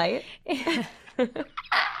afternoon delight.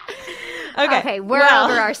 Okay, we're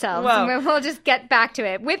over ourselves. We'll just get back to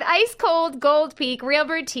it. With ice cold Gold Peak Real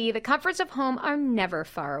Brew Tea, the comforts of home are never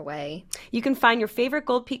far away. You can find your favorite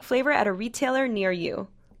Gold Peak flavor at a retailer near you.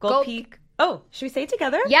 Gold Peak. Oh, should we say it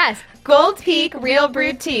together? Yes. Gold Peak Real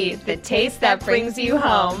Brew Tea, the taste that brings you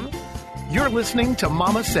home. You're listening to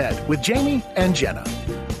Mama Said with Jamie and Jenna.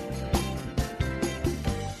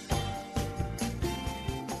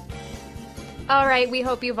 All right, we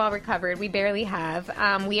hope you've all recovered. We barely have.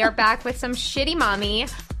 We are back with some Shitty Mommy.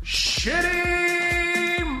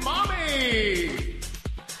 Shitty Mommy!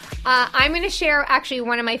 I'm going to share actually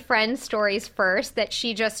one of my friend's stories first that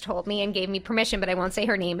she just told me and gave me permission, but I won't say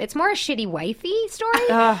her name. It's more a shitty wifey story.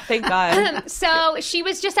 Oh, thank God. So she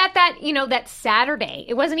was just at that, that Saturday.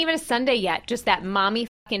 It wasn't even a Sunday yet, just that mommy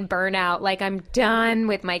fucking burnout. Like, I'm done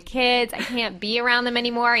with my kids. I can't be around them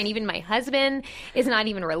anymore. And even my husband is not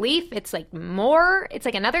even relief. It's like more. It's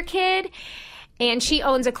like another kid. And she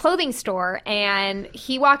owns a clothing store. And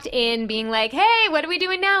he walked in being like, hey, what are we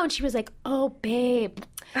doing now? And she was like, oh, babe,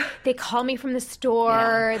 they called me from the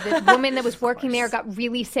store. Yeah. The woman that was working there got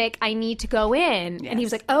really sick. I need to go in. Yes. And he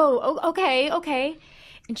was like, oh, okay.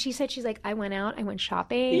 And she said, she's like, I went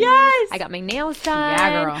shopping. Yes. I got my nails done.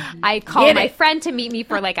 Yeah, girl. I called my friend to meet me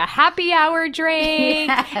for like a happy hour drink.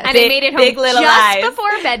 And I made it home just before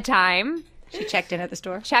bedtime. She checked in at the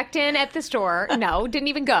store? Checked in at the store. No, didn't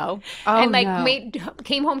even go. Oh, and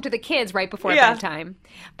came home to the kids right before bedtime.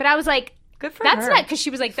 But I was like, good for that's her. not, because she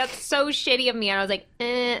was like, that's so shitty of me. And I was like,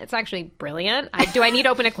 it's actually brilliant. Do I need to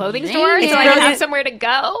open a clothing store so I have somewhere to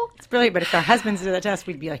go? It's brilliant, but if our husbands did that to us,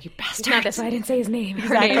 we'd be like, you bastard. Not this, so I didn't say his name.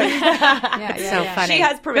 Exactly. So funny. She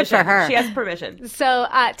has permission. Good for her. She has permission. So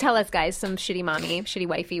tell us, guys, some shitty mommy, shitty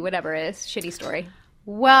wifey, whatever it is, shitty story.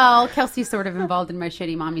 Well, Kelsey's sort of involved in my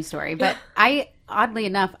shitty mommy story, but oddly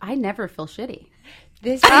enough, I never feel shitty.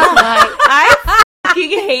 This is why I fucking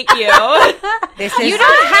hate you. You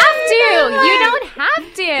don't have to. You don't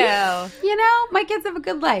have to. My kids have a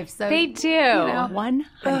good life, so they do.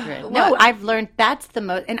 100. No, I've learned that's the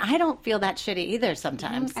most, and I don't feel that shitty either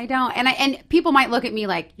sometimes. I don't, and people might look at me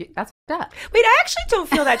like, that's fucked up. Wait, I actually don't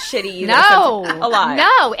feel that shitty either. No, a lot.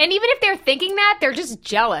 No, and even if they're thinking that, they're just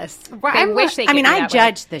jealous. Right. They wish they could. I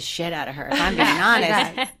judge the shit out of her, if I'm being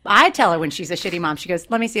honest. I tell her when she's a shitty mom, she goes,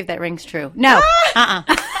 let me see if that rings true. No. All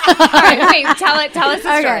right, wait, tell us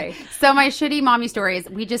the story. So my shitty mommy story is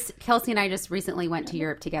Kelsey and I just recently went to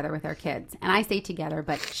Europe together with our kids. And I say together,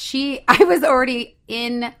 but I was already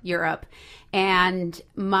in Europe, and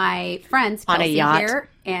my friends, Kelsey, on a yacht, here,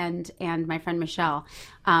 and my friend Michelle,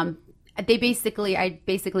 I basically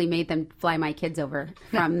made them fly my kids over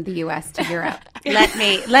from the U.S. to Europe. Let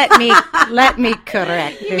me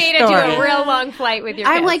correct. You made it to a real long flight with your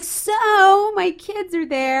kids. I'm like, so my kids are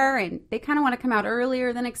there, and they kind of want to come out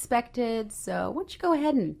earlier than expected. So why don't you go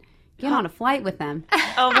ahead and get on a flight with them?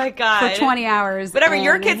 Oh my God, for 20 hours. Whatever.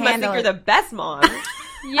 Your kids must think you're the best mom.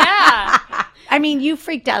 Yeah. I mean, you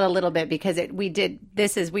freaked out a little bit because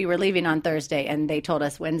we were leaving on Thursday and they told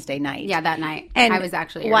us Wednesday night. Yeah, that night. And I was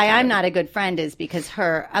actually why irritated. I'm not a good friend is because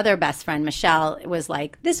her other best friend, Michelle, was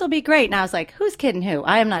like, this will be great. And I was like, who's kidding who?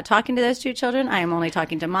 I am not talking to those two children. I am only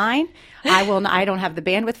talking to mine. I don't have the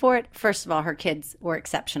bandwidth for it. First of all, her kids were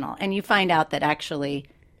exceptional. And you find out that actually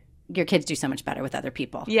your kids do so much better with other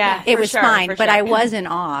people. Yeah, it was fine, but sure. I was in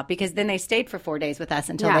awe because then they stayed for 4 days with us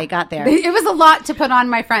until they got there. It was a lot to put on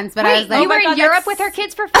my friends, but I was like, you were in Europe with her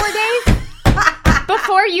kids for 4 days?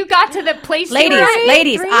 Before you got to the place you were in?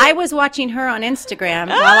 Ladies, I was watching her on Instagram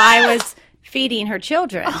while I was feeding her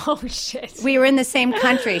children. Oh, shit. We were in the same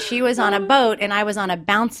country. She was on a boat and I was on a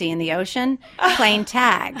bouncy in the ocean playing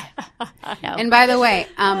tag. No. And by the way,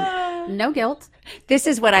 no guilt. This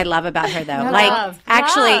is what I love about her, though.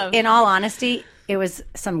 Actually, in all honesty, it was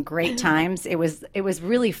some great times. It was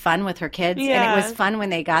really fun with her kids, and it was fun when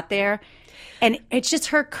they got there. And it's just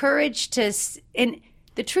her courage to. And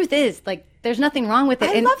the truth is, like, there's nothing wrong with it.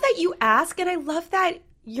 I love that you ask, and I love that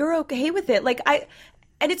you're okay with it.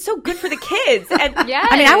 And it's so good for the kids. And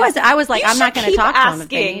I mean, I was like, I'm not going to talk to them.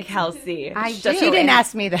 Asking Kelsey. She didn't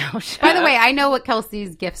ask me though. By the way, I know what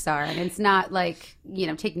Kelsey's gifts are, and it's not like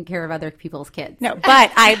taking care of other people's kids. No,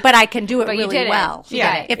 but I can do it really well.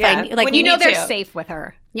 When you know they're safe with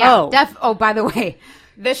her. Yeah. By the way.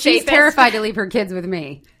 She's terrified to leave her kids with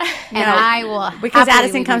me. And I will because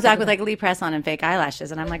Addison comes back with like Lee press on and fake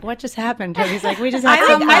eyelashes, and I'm like, what just happened? Toby's like, we just had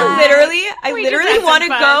some fun. I literally want to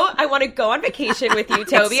go. I want to go on vacation with you,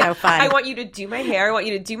 Toby. It's so fun. I want you to do my hair. I want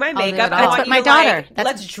you to do my makeup. That's what my daughter.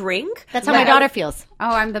 Let's drink. That's how my daughter feels. Oh,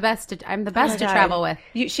 I'm the best. I'm the best to travel with.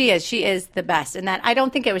 She is the best, and that I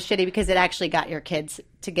don't think it was shitty because it actually got your kids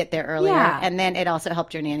to get there earlier, and then it also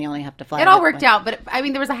helped your nanny only have to fly. It all worked out, but I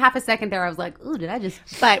mean, there was a half a second there. I was like, "Ooh, did I just?"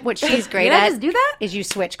 But what she's great did at I just do that? Is you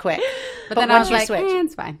switch quick. But then I was like,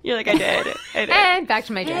 "It's fine." You're like, I did. And back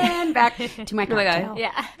to my drink. And back to my cocktail.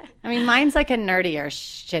 Yeah. I mean, mine's like a nerdier,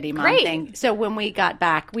 shitty mom thing. So when we got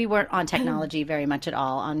back, we weren't on technology very much at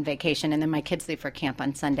all on vacation, and then my kids leave for camp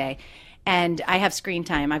on Sunday. And I have screen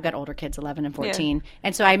time. I've got older kids, 11 and 14. Yeah.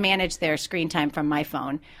 And so I manage their screen time from my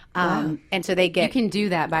phone. And so they get... You can do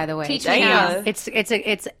that, by the way. Teach me how.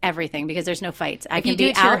 It's everything because there's no fights. If you do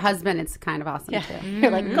it to your husband, it's kind of awesome, too.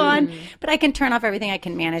 You're like, gone. But I can turn off everything. I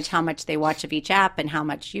can manage how much they watch of each app and how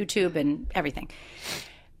much YouTube and everything.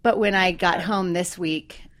 But when I got home this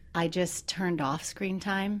week, I just turned off screen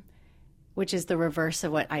time, which is the reverse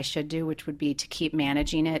of what I should do, which would be to keep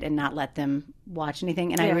managing it and not let them watch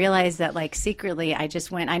anything. And I realized that, like, secretly, I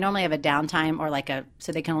normally have a downtime or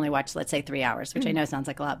so they can only watch, let's say, 3 hours, which I know sounds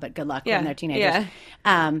like a lot, but good luck when they're teenagers.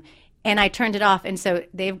 Yeah. And I turned it off. And so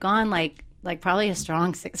they've gone like probably a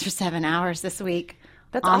strong 6 or 7 hours this week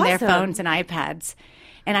on their phones and iPads.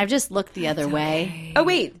 And I've just looked the other way. Oh,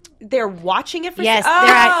 wait. They're watching it for... Yes.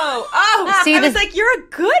 See, I was like, you're a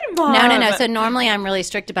good mom. No. So normally I'm really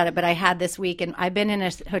strict about it, but I had this week, and I've been in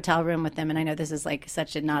a hotel room with them, and I know this is like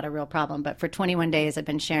not a real problem, but for 21 days I've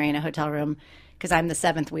been sharing a hotel room because I'm the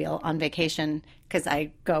seventh wheel on vacation because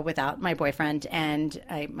I go without my boyfriend, and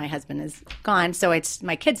my husband is gone. So it's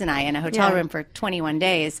my kids and I in a hotel room for 21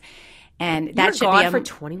 days. And that should gone be for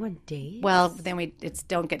 21 days. Well, then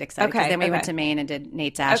don't get excited because then we went to Maine and did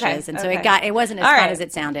Nate's Ashes, and so it wasn't as fun as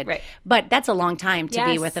it sounded. Right. But that's a long time to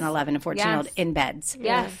be with an 11 and 14-year-old in beds.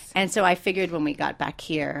 Yes. And so I figured when we got back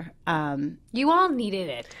here, you all needed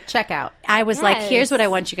it. Check out. I was like, here's what I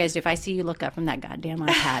want you guys to do. If I see you look up from that goddamn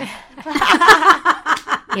iPad,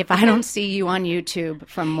 if I don't see you on YouTube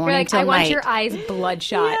from morning till night, I want your eyes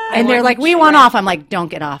bloodshot. Yeah. And they're like, we want off. I'm like, don't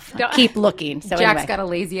get off. Keep looking. So Jack's got a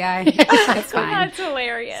lazy eye. That's fine. That's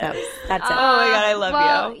hilarious. So that's it. Oh my God, I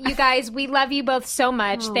love you. You guys, we love you both so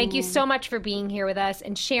much. Thank you so much for being here with us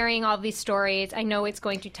and sharing all these stories. I know it's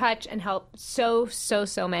going to touch and help so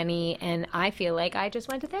many. And I feel like I just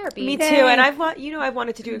went to therapy. Me too. And I've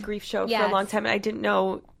wanted to do a grief show for a long time, and I didn't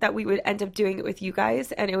know that we would end up doing it with you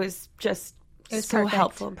guys. And it was just so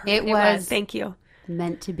helpful and perfect. It was. Thank you.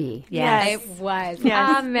 Meant to be. Yes. It was.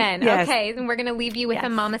 Yes. Amen. Yes. Okay, then we're going to leave you with a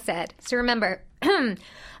Mama Said. So remember,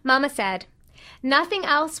 Mama said, nothing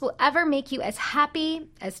else will ever make you as happy,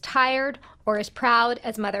 as tired, or as proud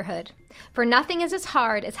as motherhood. For nothing is as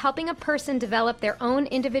hard as helping a person develop their own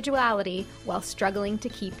individuality while struggling to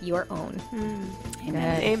keep your own.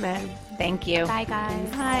 Amen. Thank you. Bye, guys.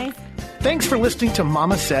 Bye. Thanks for listening to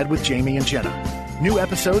Mama Said with Jamie and Jenna. New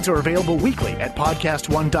episodes are available weekly at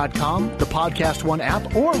podcastone.com, the Podcast One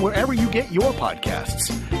app, or wherever you get your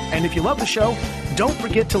podcasts. And if you love the show, don't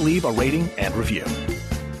forget to leave a rating and review.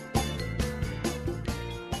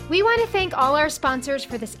 We want to thank all our sponsors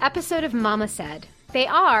for this episode of Mama Said. They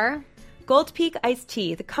are Gold Peak Iced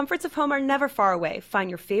Tea. The comforts of home are never far away. Find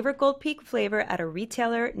your favorite Gold Peak flavor at a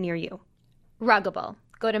retailer near you. Ruggable.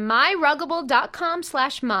 Go to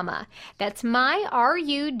myruggable.com/mama. That's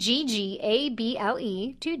myruggable,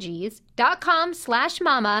 2 G's,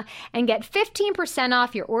 .com/mama, and get 15%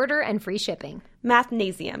 off your order and free shipping.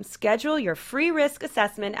 Mathnasium. Schedule your free risk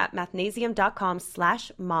assessment at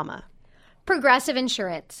mathnasium.com/mama. Progressive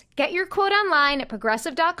Insurance. Get your quote online at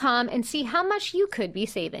progressive.com and see how much you could be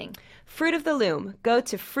saving. Fruit of the Loom. Go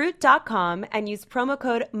to fruit.com and use promo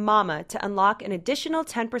code MAMA to unlock an additional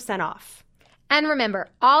 10% off. And remember,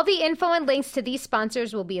 all the info and links to these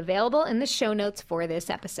sponsors will be available in the show notes for this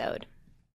episode.